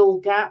fill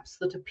gaps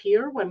that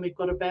appear when we've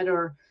got a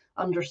better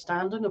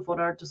understanding of what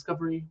our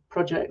discovery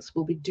projects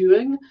will be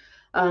doing.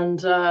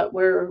 And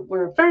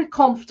we're very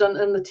confident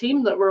in the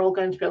team that we're all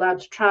going to be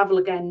allowed to travel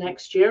again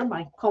next year.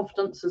 My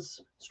confidence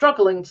is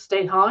struggling to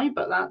stay high,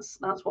 but that's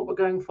what we're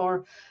going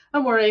for.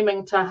 And we're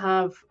aiming to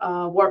have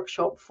a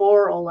workshop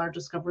for all our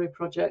discovery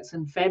projects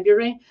in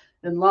February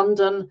in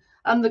London.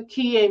 And the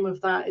key aim of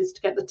that is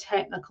to get the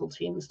technical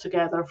teams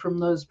together from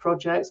those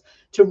projects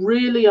to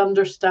really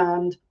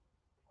understand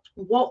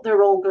what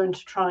they're all going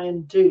to try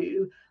and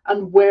do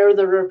and where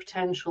there are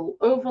potential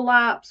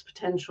overlaps,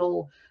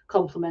 potential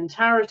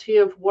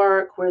complementarity of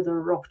work, where there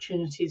are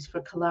opportunities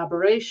for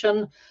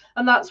collaboration.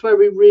 And that's where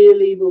we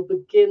really will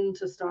begin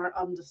to start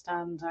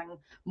understanding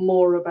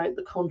more about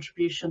the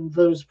contribution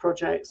those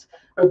projects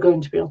are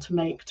going to be able to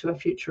make to a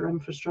future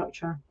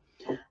infrastructure.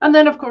 And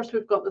then, of course,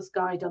 we've got this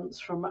guidance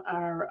from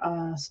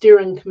our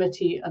steering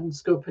committee and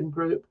scoping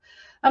group.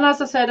 And as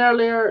I said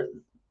earlier,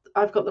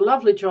 I've got the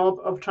lovely job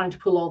of trying to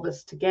pull all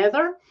this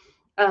together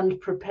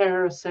and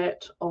prepare a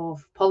set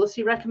of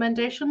policy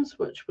recommendations,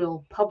 which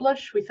we'll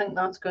publish. We think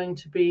that's going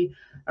to be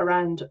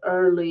around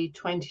early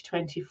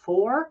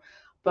 2024,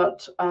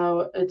 but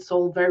it's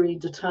all very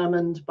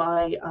determined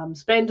by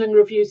spending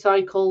review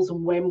cycles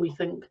and when we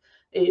think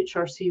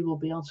AHRC will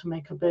be able to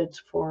make a bid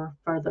for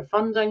further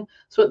funding.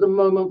 So at the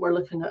moment, we're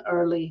looking at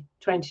early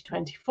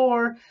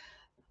 2024.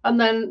 And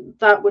then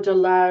that would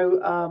allow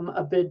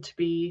a bid to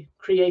be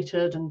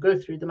created and go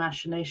through the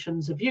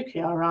machinations of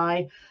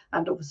UKRI,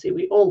 and obviously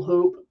we all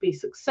hope be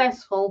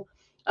successful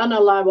and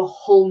allow a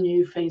whole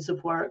new phase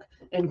of work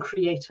in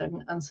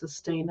creating and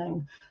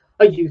sustaining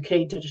a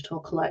UK digital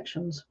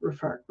collections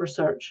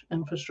research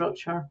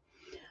infrastructure.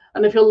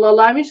 And if you'll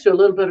allow me to do a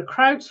little bit of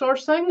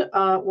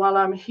crowdsourcing while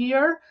I'm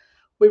here,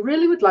 we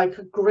really would like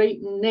a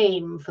great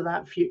name for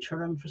that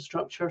future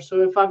infrastructure.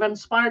 So if I've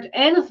inspired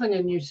anything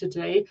in you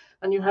today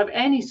and you have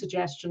any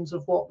suggestions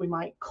of what we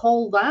might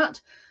call that,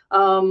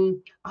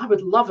 I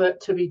would love it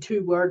to be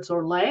 2 words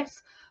or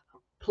less.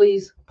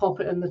 Please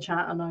pop it in the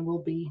chat and I will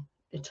be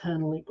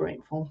eternally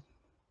grateful.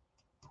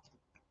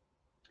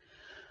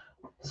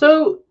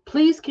 So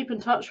please keep in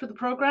touch with the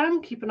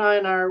programme. Keep an eye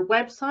on our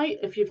website.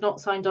 If you've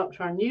not signed up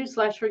to our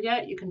newsletter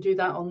yet, you can do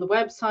that on the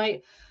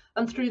website.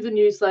 And through the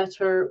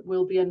newsletter,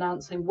 we'll be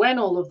announcing when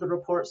all of the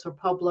reports are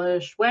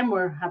published, when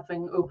we're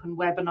having open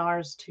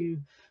webinars to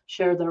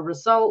share their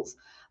results,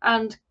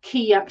 and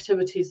key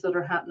activities that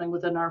are happening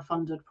within our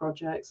funded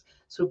projects.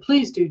 So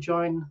please do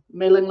join the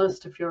mailing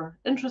list if you're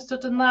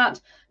interested in that.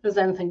 If there's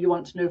anything you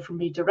want to know from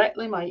me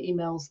directly, my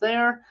email's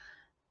there.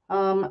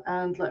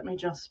 And let me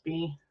just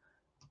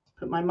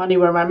put my money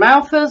where my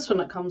mouth is when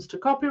it comes to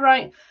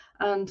copyright,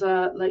 and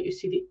let you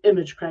see the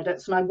image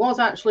credits. And I was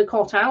actually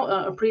caught out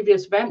at a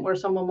previous event where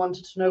someone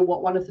wanted to know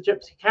what one of the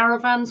gypsy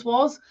caravans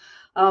was,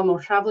 or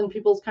traveling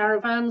people's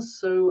caravans.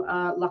 So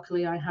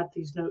luckily I had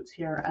these notes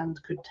here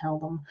and could tell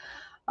them.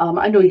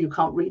 I know you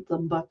can't read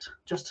them, but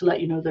just to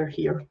let you know they're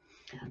here.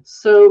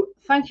 So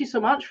thank you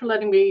so much for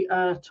letting me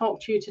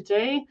talk to you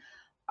today.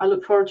 I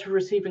look forward to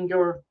receiving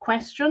your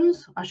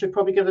questions. I should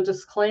probably give a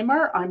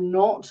disclaimer. I'm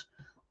not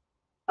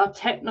a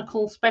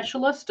technical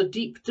specialist, a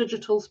deep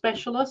digital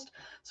specialist,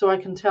 so I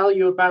can tell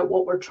you about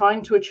what we're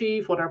trying to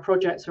achieve, what our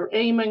projects are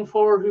aiming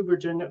for, who we're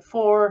doing it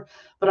for,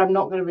 but I'm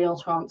not going to be able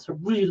to answer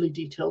really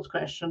detailed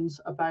questions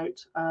about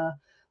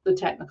the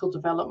technical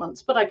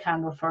developments, but I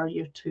can refer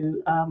you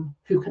to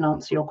who can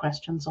answer your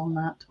questions on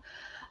that.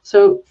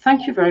 So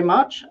thank you very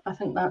much. I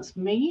think that's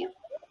me.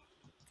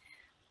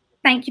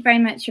 Thank you very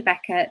much,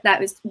 Rebecca.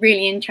 That was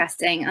really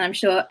interesting. And I'm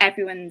sure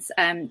everyone's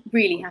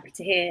really happy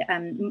to hear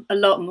a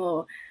lot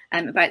more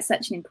about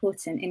such an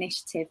important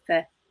initiative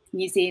for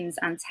museums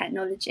and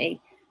technology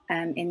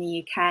in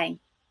the UK.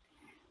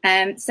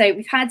 So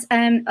we've had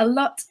a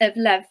lot of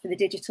love for the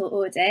digital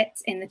audit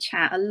in the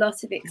chat, a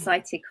lot of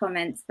excited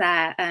comments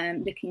there,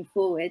 looking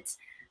forward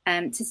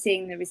to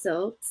seeing the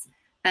results.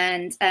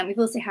 And we've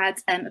also had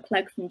a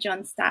plug from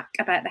John Stack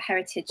about the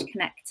Heritage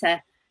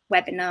Connector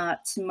webinar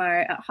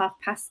tomorrow at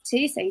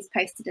 2:30. So he's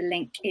posted a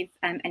link if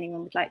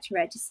anyone would like to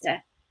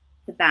register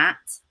for that.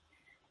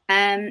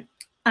 And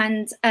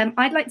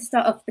I'd like to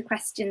start off the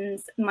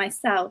questions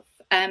myself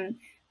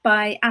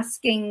by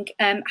asking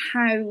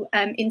how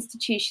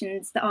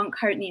institutions that aren't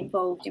currently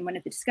involved in one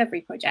of the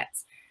discovery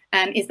projects,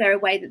 is there a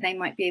way that they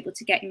might be able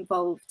to get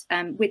involved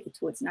with the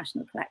Towards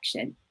National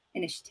Collection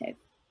initiative?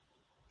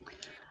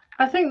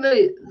 I think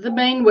the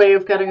main way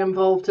of getting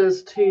involved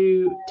is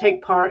to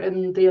take part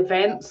in the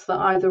events that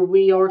either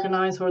we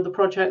organise or the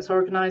projects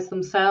organise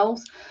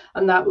themselves,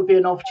 and that would be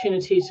an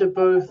opportunity to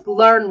both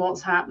learn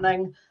what's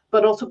happening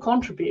but also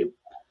contribute.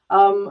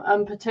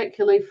 And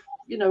particularly,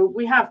 you know,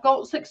 we have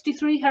got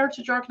 63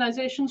 heritage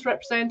organisations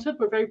represented.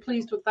 We're very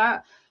pleased with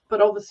that,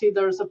 but obviously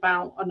there's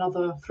about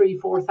another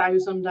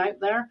 3,000–4,000 out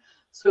there.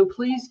 So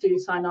please do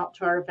sign up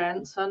to our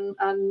events and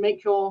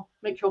make your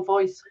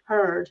voice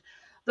heard.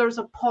 There's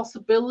a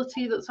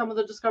possibility that some of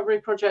the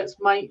discovery projects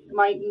might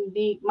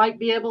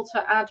be able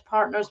to add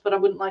partners, but I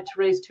wouldn't like to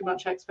raise too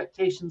much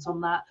expectations on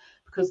that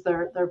because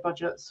their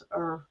budgets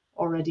are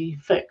already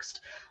fixed.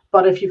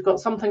 But if you've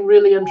got something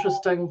really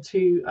interesting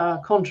to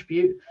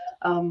contribute,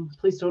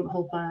 please don't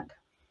hold back.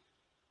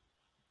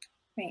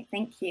 Great,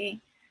 thank you.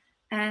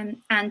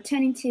 And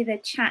turning to the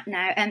chat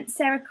now,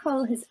 Sarah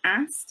Cole has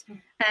asked,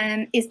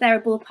 is there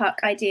a ballpark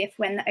idea for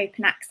when the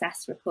open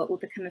access report will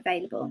become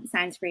available? It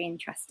sounds very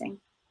interesting.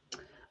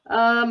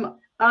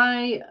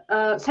 I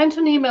sent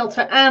an email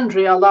to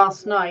Andrea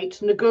last night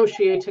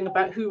negotiating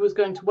about who was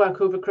going to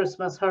work over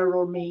Christmas, her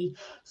or me.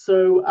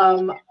 So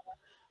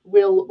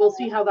we'll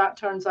see how that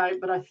turns out.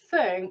 But I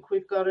think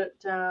we've got it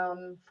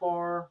down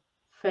for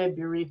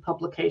February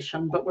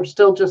publication. But we're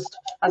still just,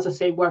 as I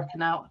say,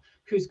 working out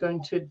who's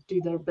going to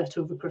do their bit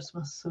over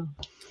Christmas. So.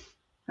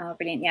 Oh,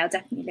 brilliant. Yeah, I'll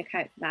definitely look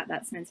out for that.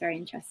 That sounds very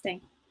interesting.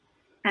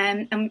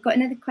 And we've got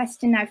another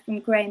question now from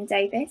Graham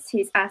Davis,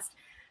 who's asked,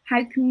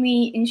 how can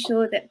we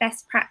ensure that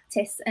best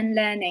practice and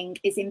learning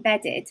is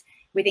embedded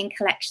within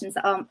collections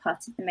that aren't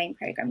part of the main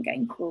programme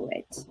going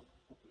forward?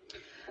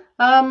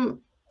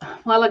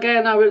 Well,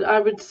 again, I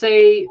would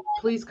say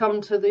please come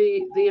to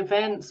the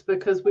events,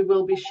 because we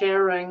will be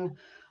sharing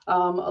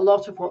a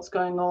lot of what's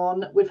going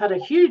on. We've had a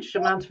huge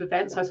amount of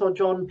events. I saw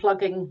John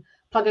plugging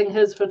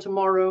his for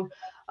tomorrow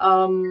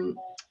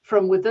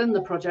from within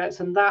the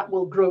projects, and that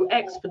will grow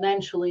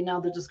exponentially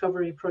now the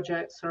discovery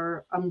projects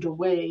are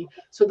underway.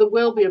 So there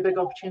will be a big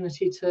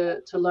opportunity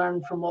to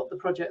learn from what the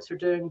projects are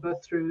doing,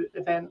 both through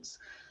events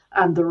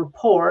and the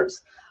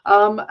reports.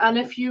 And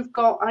if you've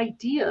got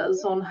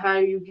ideas on how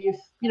you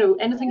know,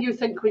 anything you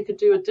think we could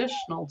do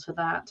additional to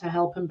that to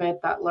help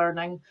embed that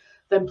learning,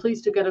 then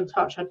please do get in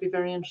touch. I'd be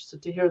very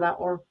interested to hear that,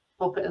 or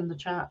pop it in the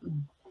chat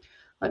and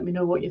let me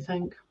know what you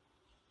think.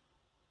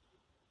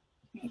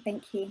 Okay,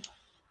 thank you.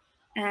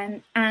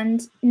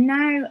 And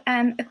now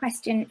a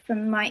question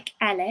from Mike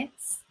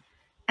Ellis.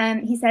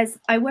 He says,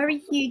 I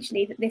worry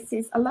hugely that this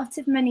is a lot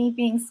of money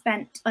being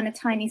spent on a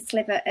tiny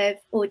sliver of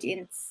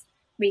audience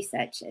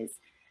researchers.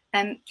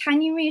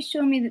 Can you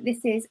reassure me that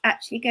this is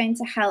actually going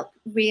to help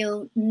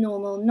real,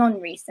 normal,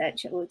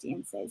 non-researcher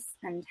audiences,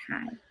 and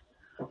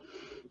how?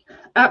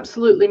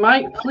 Absolutely,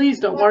 Mike.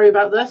 Please don't worry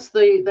about this.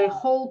 The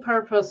whole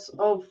purpose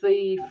of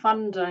the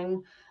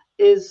funding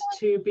is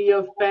to be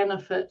of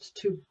benefit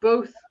to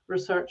both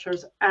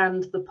researchers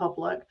and the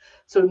public.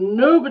 So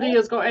nobody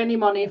has got any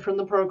money from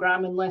the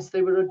programme unless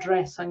they were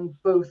addressing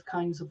both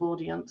kinds of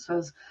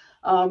audiences.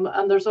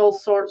 And there's all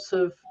sorts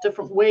of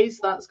different ways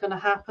that's going to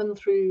happen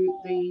through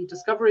the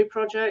discovery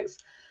projects.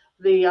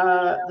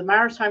 The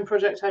maritime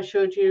project I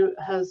showed you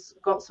has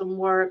got some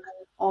work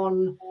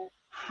on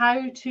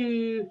how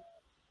to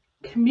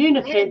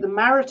communicate the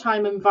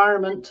maritime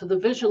environment to the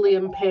visually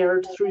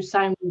impaired through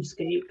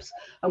soundscapes,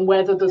 and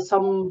whether there's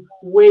some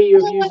way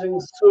of using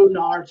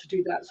sonar to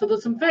do that. So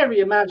there's some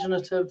very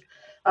imaginative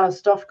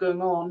stuff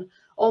going on.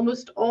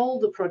 Almost all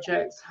the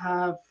projects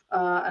have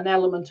an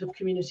element of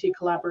community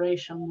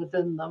collaboration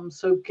within them,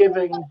 so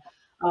giving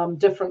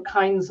different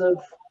kinds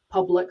of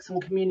publics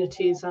and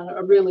communities and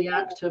a really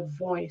active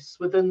voice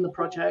within the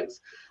projects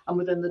and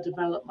within the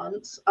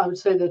developments. I would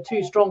say the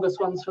two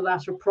strongest ones for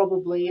that are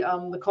probably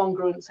the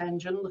congruence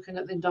engine, looking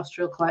at the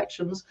industrial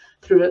collections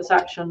through its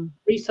action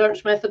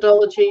research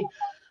methodology,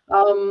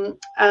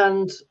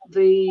 and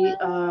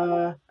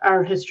the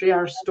Our History,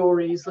 Our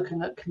Stories,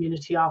 looking at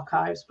community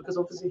archives, because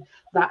obviously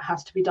that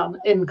has to be done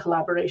in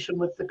collaboration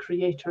with the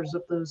creators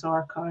of those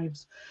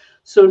archives.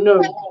 So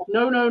no,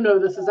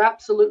 this is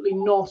absolutely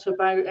not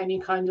about any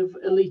kind of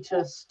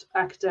elitist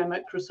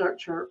academic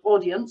researcher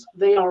audience.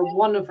 They are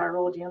one of our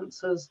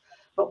audiences,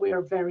 but we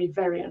are very,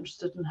 very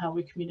interested in how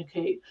we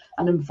communicate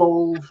and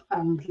involve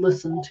and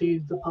listen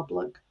to the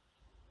public.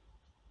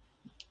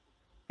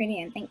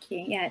 Brilliant, thank you.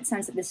 Yeah, it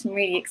sounds like there's some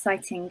really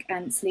exciting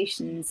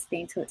solutions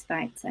being talked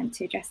about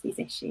to address these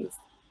issues.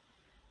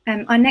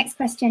 Our next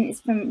question is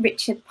from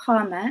Richard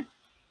Palmer,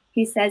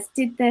 who says,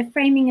 did the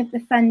framing of the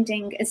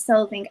funding as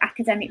solving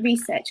academic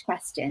research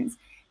questions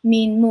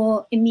mean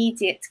more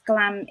immediate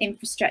GLAM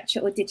infrastructure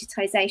or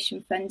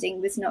digitisation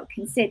funding was not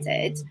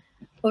considered?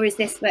 Or is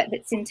this work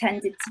that's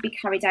intended to be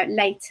carried out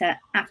later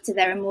after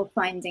there are more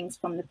findings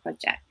from the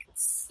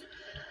projects?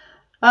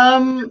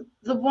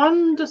 The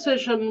one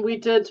decision we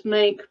did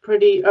make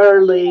pretty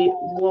early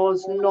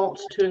was not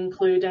to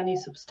include any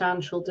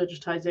substantial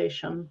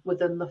digitisation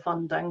within the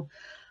funding,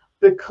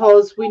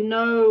 because we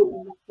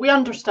know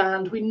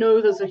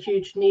there's a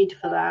huge need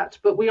for that,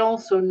 but we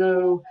also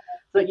know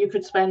that you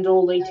could spend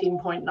all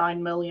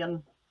 18.9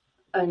 million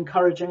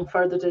encouraging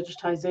further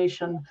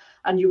digitization,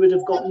 and you would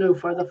have got no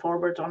further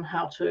forward on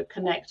how to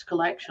connect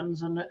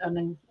collections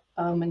and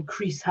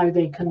increase how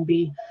they can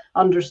be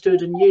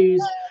understood and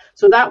used.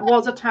 So that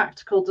was a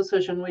tactical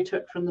decision we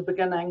took from the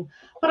beginning.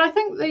 But I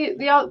think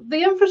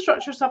the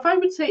infrastructure stuff, I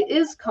would say,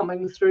 is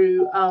coming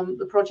through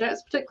the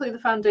projects, particularly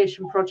the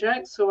foundation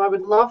projects. So I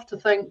would love to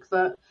think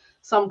that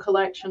some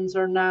collections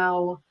are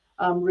now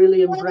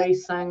really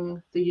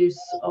embracing the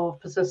use of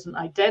persistent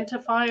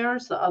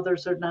identifiers, that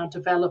others are now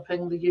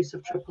developing the use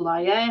of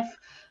IIIF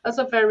as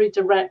a very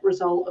direct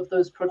result of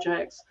those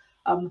projects,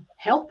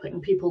 helping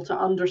people to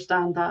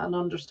understand that and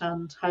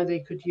understand how they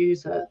could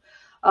use it.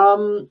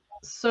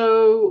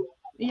 So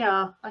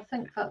yeah, I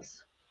think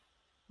that's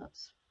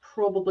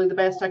probably the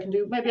best I can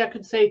do. Maybe I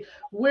could say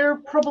we're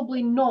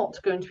probably not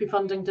going to be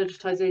funding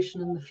digitization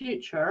in the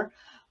future,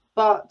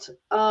 but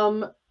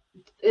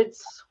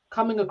it's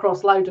coming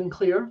across loud and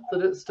clear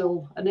that it's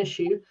still an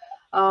issue.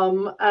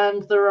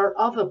 And there are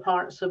other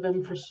parts of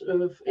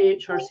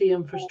AHRC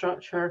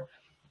infrastructure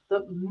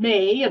that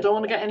may, I don't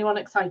want to get anyone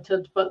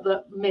excited, but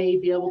that may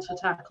be able to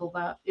tackle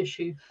that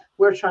issue.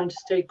 We're trying to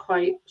stay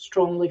quite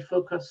strongly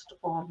focused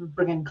on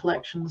bringing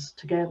collections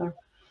together.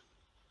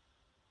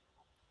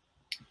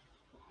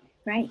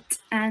 Great.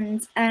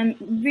 And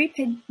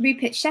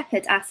Rupert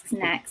Shepherd asks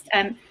next,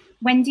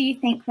 when do you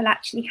think we'll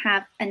actually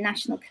have a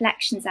national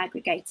collections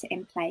aggregator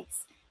in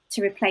place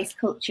to replace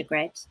Culture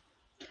Grid?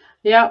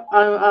 Yeah,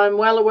 I'm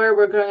well aware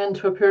we're going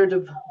into a period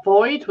of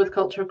void with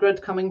Culture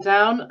Grid coming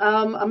down.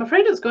 I'm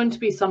afraid it's going to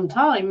be some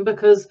time,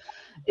 because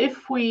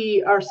if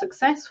we are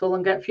successful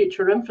and get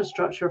future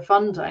infrastructure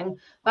funding,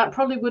 that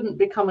probably wouldn't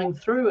be coming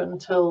through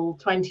until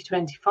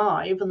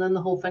 2025, and then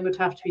the whole thing would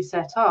have to be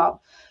set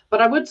up.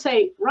 But I would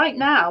say right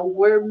now,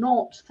 we're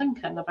not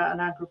thinking about an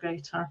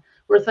aggregator.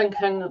 We're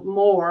thinking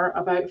more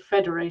about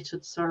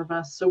federated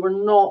service. So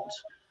we're not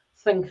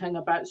thinking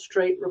about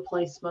straight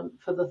replacement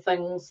for the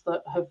things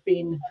that have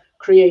been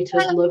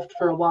created, lived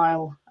for a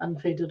while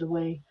and faded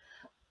away.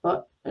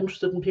 But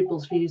interested in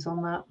people's views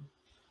on that.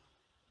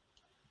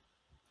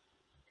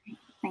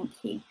 Thank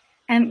you.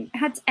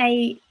 Had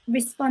a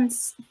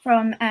response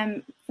from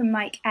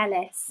Mike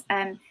Ellis,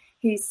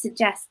 who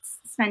suggests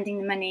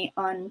spending the money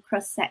on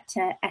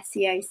cross-sector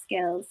SEO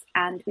skills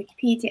and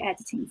Wikipedia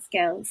editing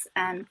skills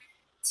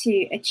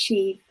to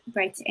achieve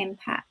greater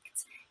impact.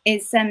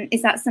 Is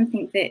that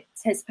something that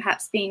has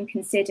perhaps been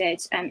considered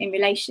in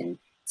relation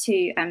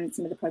to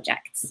some of the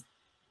projects?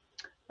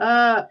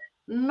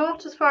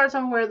 Not as far as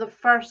I'm aware, the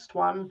first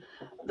one.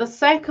 The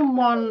second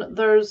one,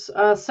 there's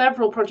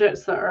several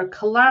projects that are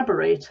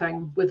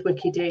collaborating with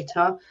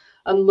Wikidata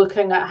and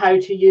looking at how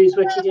to use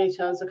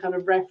Wikidata as a kind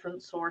of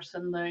reference source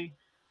in the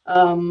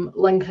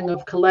linking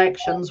of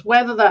collections.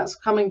 Whether that's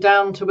coming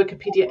down to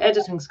Wikipedia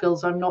editing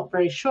skills, I'm not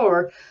very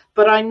sure,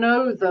 but I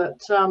know that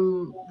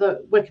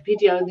that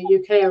Wikipedia in the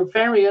UK are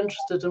very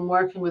interested in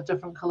working with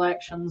different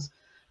collections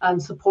and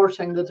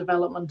supporting the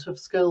development of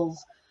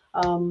skills.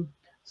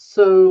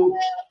 So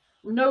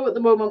no, at the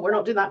moment we're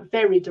not doing that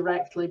very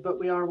directly, but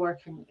we are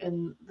working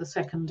in the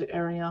second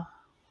area.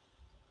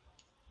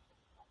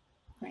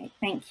 Great,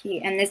 thank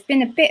you. And there's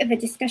been a bit of a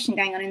discussion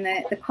going on in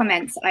the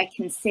comments I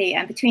can see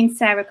between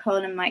Sarah Cole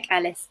and Mike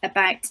Ellis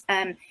about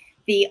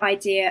the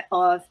idea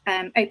of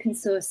open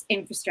source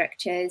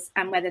infrastructures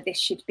and whether this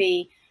should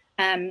be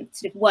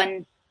sort of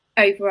one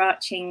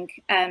overarching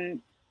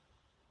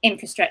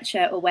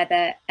infrastructure, or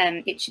whether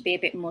it should be a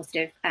bit more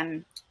sort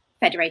of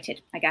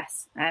federated, I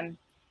guess,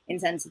 in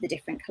terms of the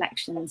different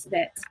collections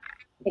that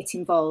it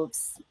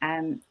involves.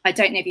 I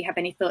don't know if you have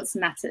any thoughts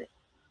on that at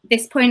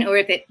this point, or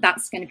if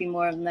that's going to be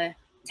more on the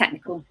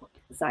technical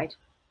side.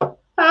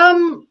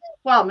 Well,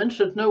 I'm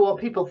interested to know what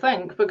people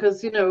think,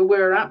 because, you know,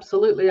 we're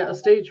absolutely at a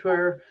stage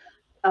where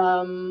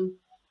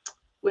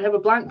we have a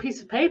blank piece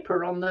of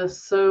paper on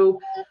this. So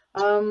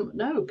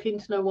no, keen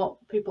to know what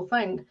people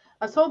think.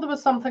 I saw there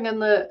was something in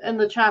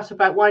the chat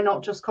about why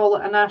not just call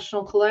it a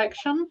national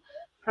collection.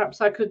 Perhaps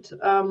I could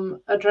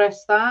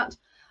address that.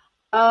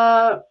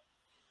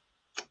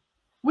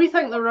 We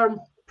think there are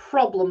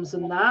problems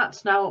in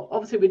that. Now,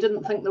 obviously, we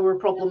didn't think there were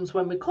problems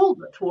when we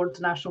called it towards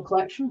a national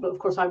collection, but of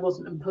course, I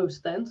wasn't in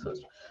post then,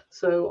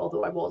 so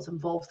although I was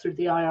involved through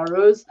the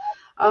IROs.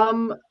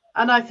 And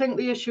I think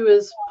the issue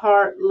is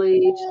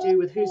partly to do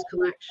with whose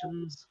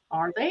collections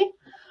are they?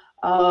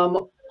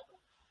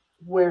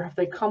 Where have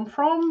they come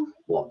from?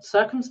 What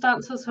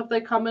circumstances have they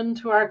come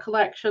into our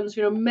collections?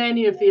 You know,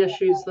 many of the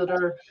issues that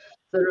are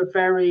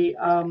very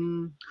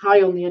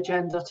high on the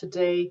agenda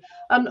today,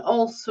 and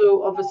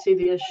also obviously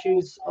the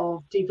issues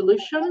of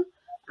devolution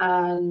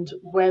and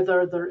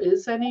whether there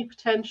is any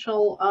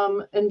potential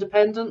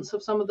independence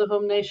of some of the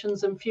home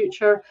nations in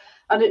future.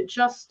 And it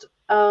just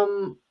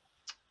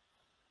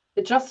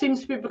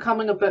seems to be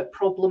becoming a bit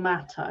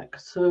problematic.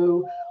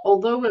 So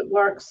although it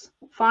works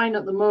fine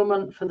at the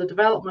moment for the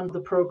development of the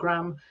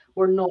programme,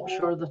 we're not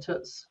sure that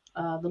it's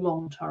the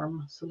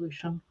long-term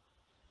solution.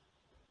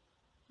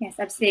 Yes,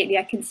 absolutely.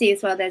 I can see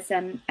as well there's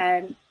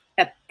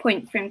a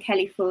point from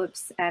Kelly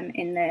Forbes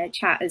in the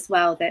chat as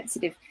well that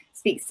sort of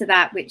speaks to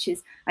that, which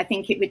is, I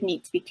think it would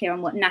need to be clear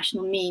on what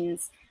national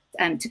means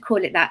to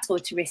call it that, or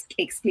to risk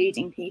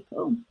excluding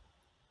people.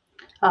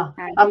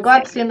 I'm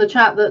glad to see in the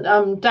chat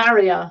that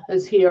Daria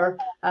is here,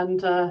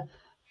 and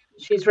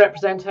she's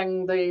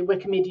representing the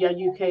Wikimedia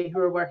UK, who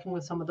are working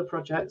with some of the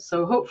projects.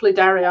 So hopefully,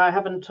 Daria, I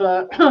haven't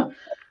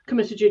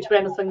committed you to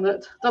anything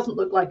that doesn't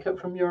look like it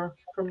from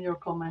your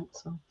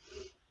comments. So.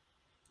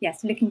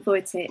 Yes, looking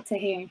forward to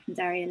hearing from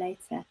Daria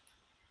later.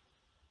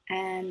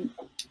 I'm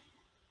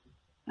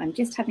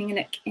just having a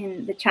look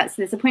in the chat. So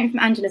there's a point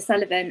from Angela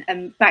Sullivan,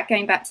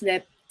 going back to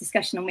the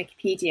discussion on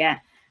Wikipedia.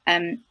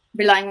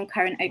 Relying on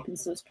current open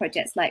source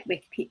projects like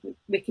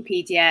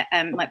Wikipedia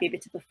might be a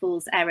bit of a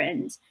fool's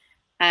errand.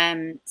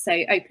 So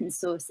open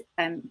source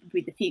would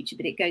be the future,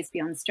 but it goes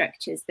beyond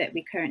structures that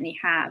we currently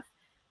have.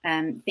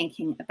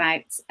 Thinking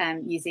about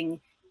using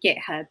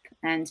GitHub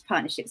and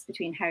partnerships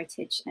between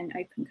heritage and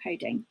open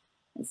coding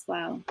as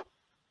well.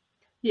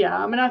 Yeah,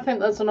 I mean, I think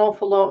there's an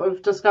awful lot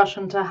of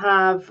discussion to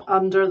have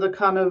under the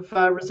kind of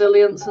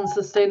resilience and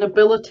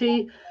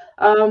sustainability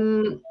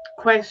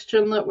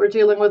question that we're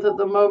dealing with at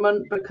the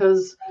moment,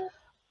 because,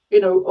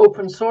 you know,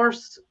 open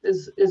source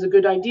is a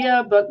good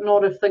idea, but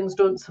not if things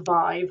don't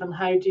survive. And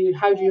how do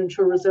you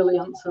ensure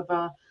resilience of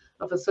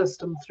a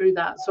system through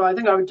that? So I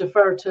think I would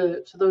defer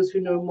to those who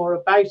know more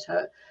about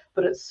it,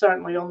 but it's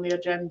certainly on the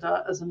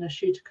agenda as an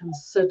issue to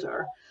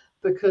consider,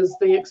 because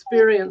the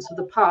experience of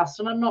the past,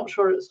 and I'm not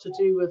sure it's to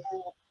do with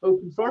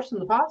open source in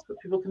the past, but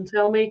people can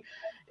tell me,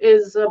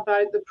 is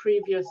about the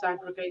previous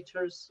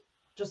aggregators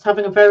just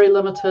having a very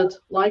limited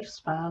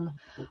lifespan.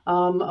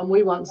 And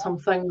we want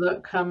something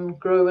that can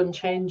grow and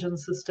change and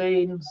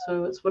sustain.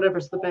 So it's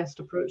whatever's the best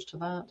approach to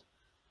that.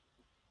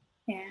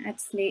 Yeah,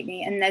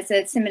 absolutely. And there's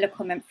a similar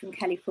comment from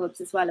Kelly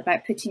Forbes as well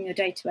about putting your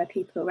data where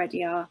people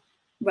already are,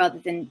 rather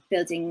than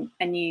building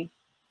a new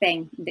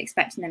thing and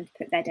expecting them to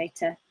put their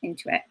data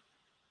into it.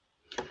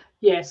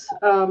 Yes,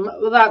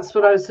 well, that's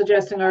what I was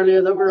suggesting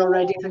earlier, that we're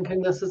already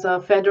thinking this is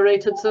a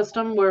federated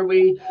system where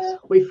we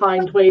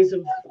find ways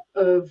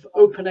of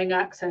opening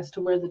access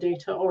to where the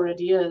data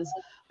already is.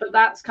 But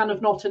that's kind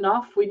of not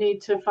enough. We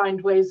need to find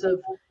ways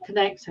of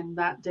connecting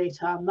that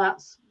data, and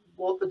that's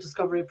what the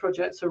discovery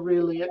projects are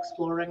really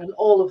exploring, and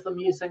all of them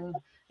using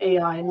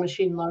AI and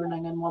machine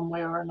learning in one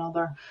way or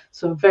another.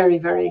 So very,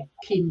 very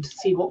keen to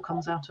see what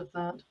comes out of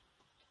that.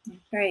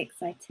 Very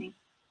exciting.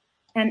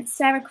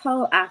 Sarah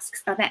Cole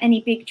asks, are there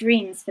any big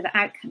dreams for the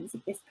outcomes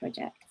of this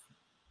project?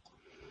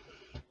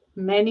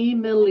 Many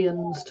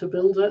millions to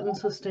build it and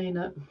sustain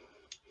it.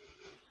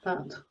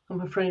 That,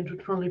 I'm afraid,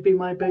 would probably be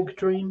my big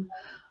dream.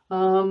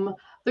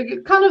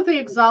 The kind of the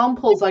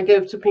examples I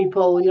give to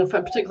people, you know,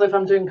 particularly if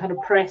I'm doing kind of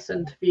press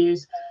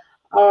interviews,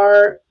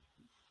 are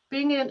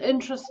being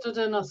interested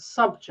in a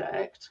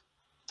subject.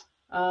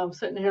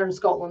 Sitting here in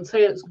Scotland,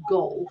 say it's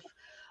golf,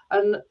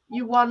 and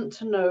you want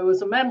to know,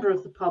 as a member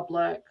of the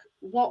public,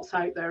 what's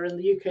out there in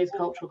the UK's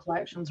cultural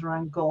collections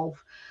around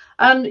golf,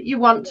 and you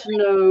want to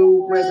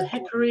know where the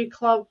hickory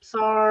clubs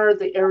are,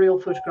 the aerial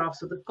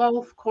photographs of the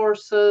golf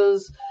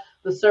courses,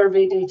 the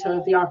survey data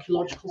of the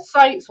archaeological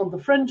sites on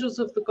the fringes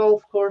of the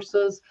golf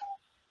courses,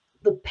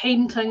 the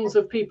paintings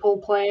of people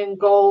playing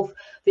golf,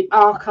 the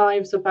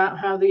archives about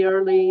how the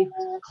early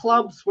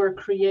clubs were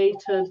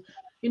created.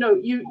 You know,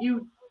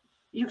 you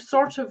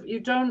sort of, you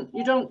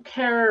don't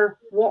care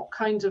what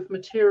kind of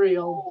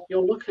material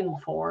you're looking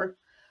for,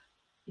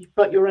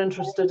 but you're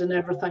interested in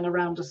everything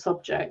around a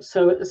subject.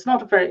 So it's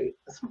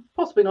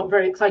possibly not a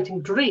very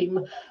exciting dream,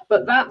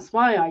 but that's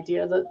my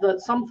idea, that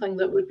something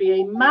that would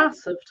be a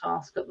massive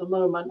task at the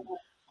moment,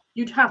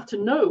 you'd have to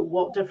know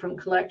what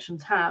different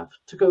collections have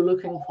to go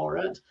looking for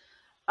it,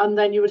 and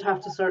then you would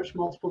have to search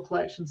multiple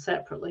collections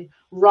separately,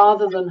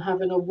 rather than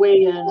having a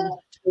way in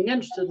to being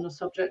interested in a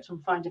subject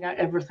and finding out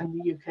everything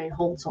the UK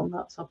holds on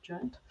that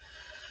subject.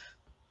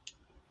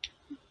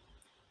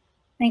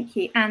 Thank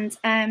you. And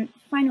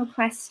final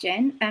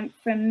question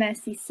from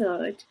Mercy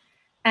Sword.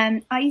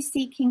 Are you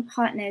seeking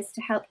partners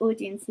to help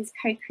audiences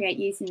co-create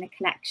using the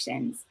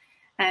collections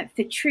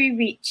for true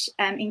reach,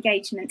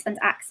 engagement and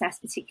access,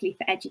 particularly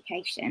for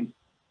education?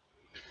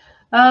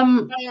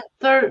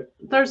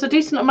 There's a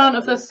decent amount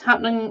of this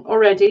happening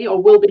already,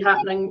 or will be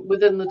happening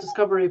within the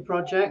discovery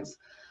projects.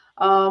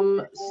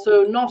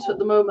 So not at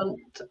the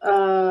moment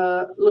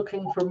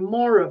looking for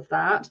more of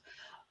that,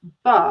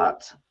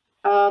 but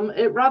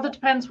it rather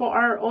depends what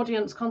our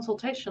audience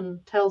consultation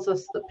tells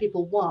us that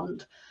people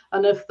want.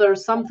 And if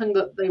there's something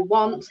that they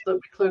want that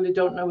we clearly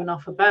don't know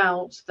enough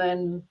about,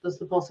 then there's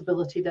the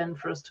possibility then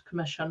for us to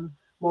commission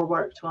more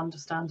work to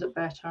understand it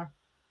better.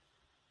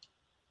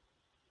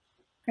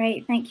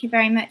 Great, thank you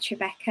very much,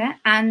 Rebecca.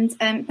 And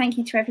thank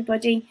you to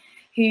everybody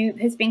who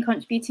has been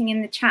contributing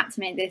in the chat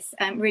to make this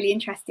really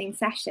interesting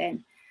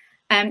session.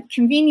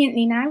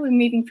 Conveniently now, we're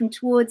moving from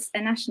towards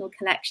a national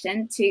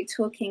collection to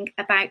talking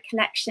about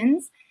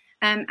collections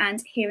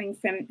and hearing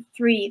from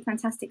 3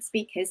 fantastic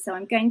speakers. So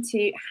I'm going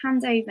to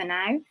hand over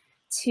now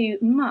to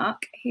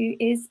Mark, who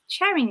is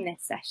chairing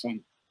this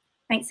session.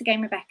 Thanks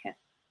again, Rebecca.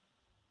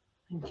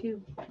 Thank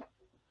you.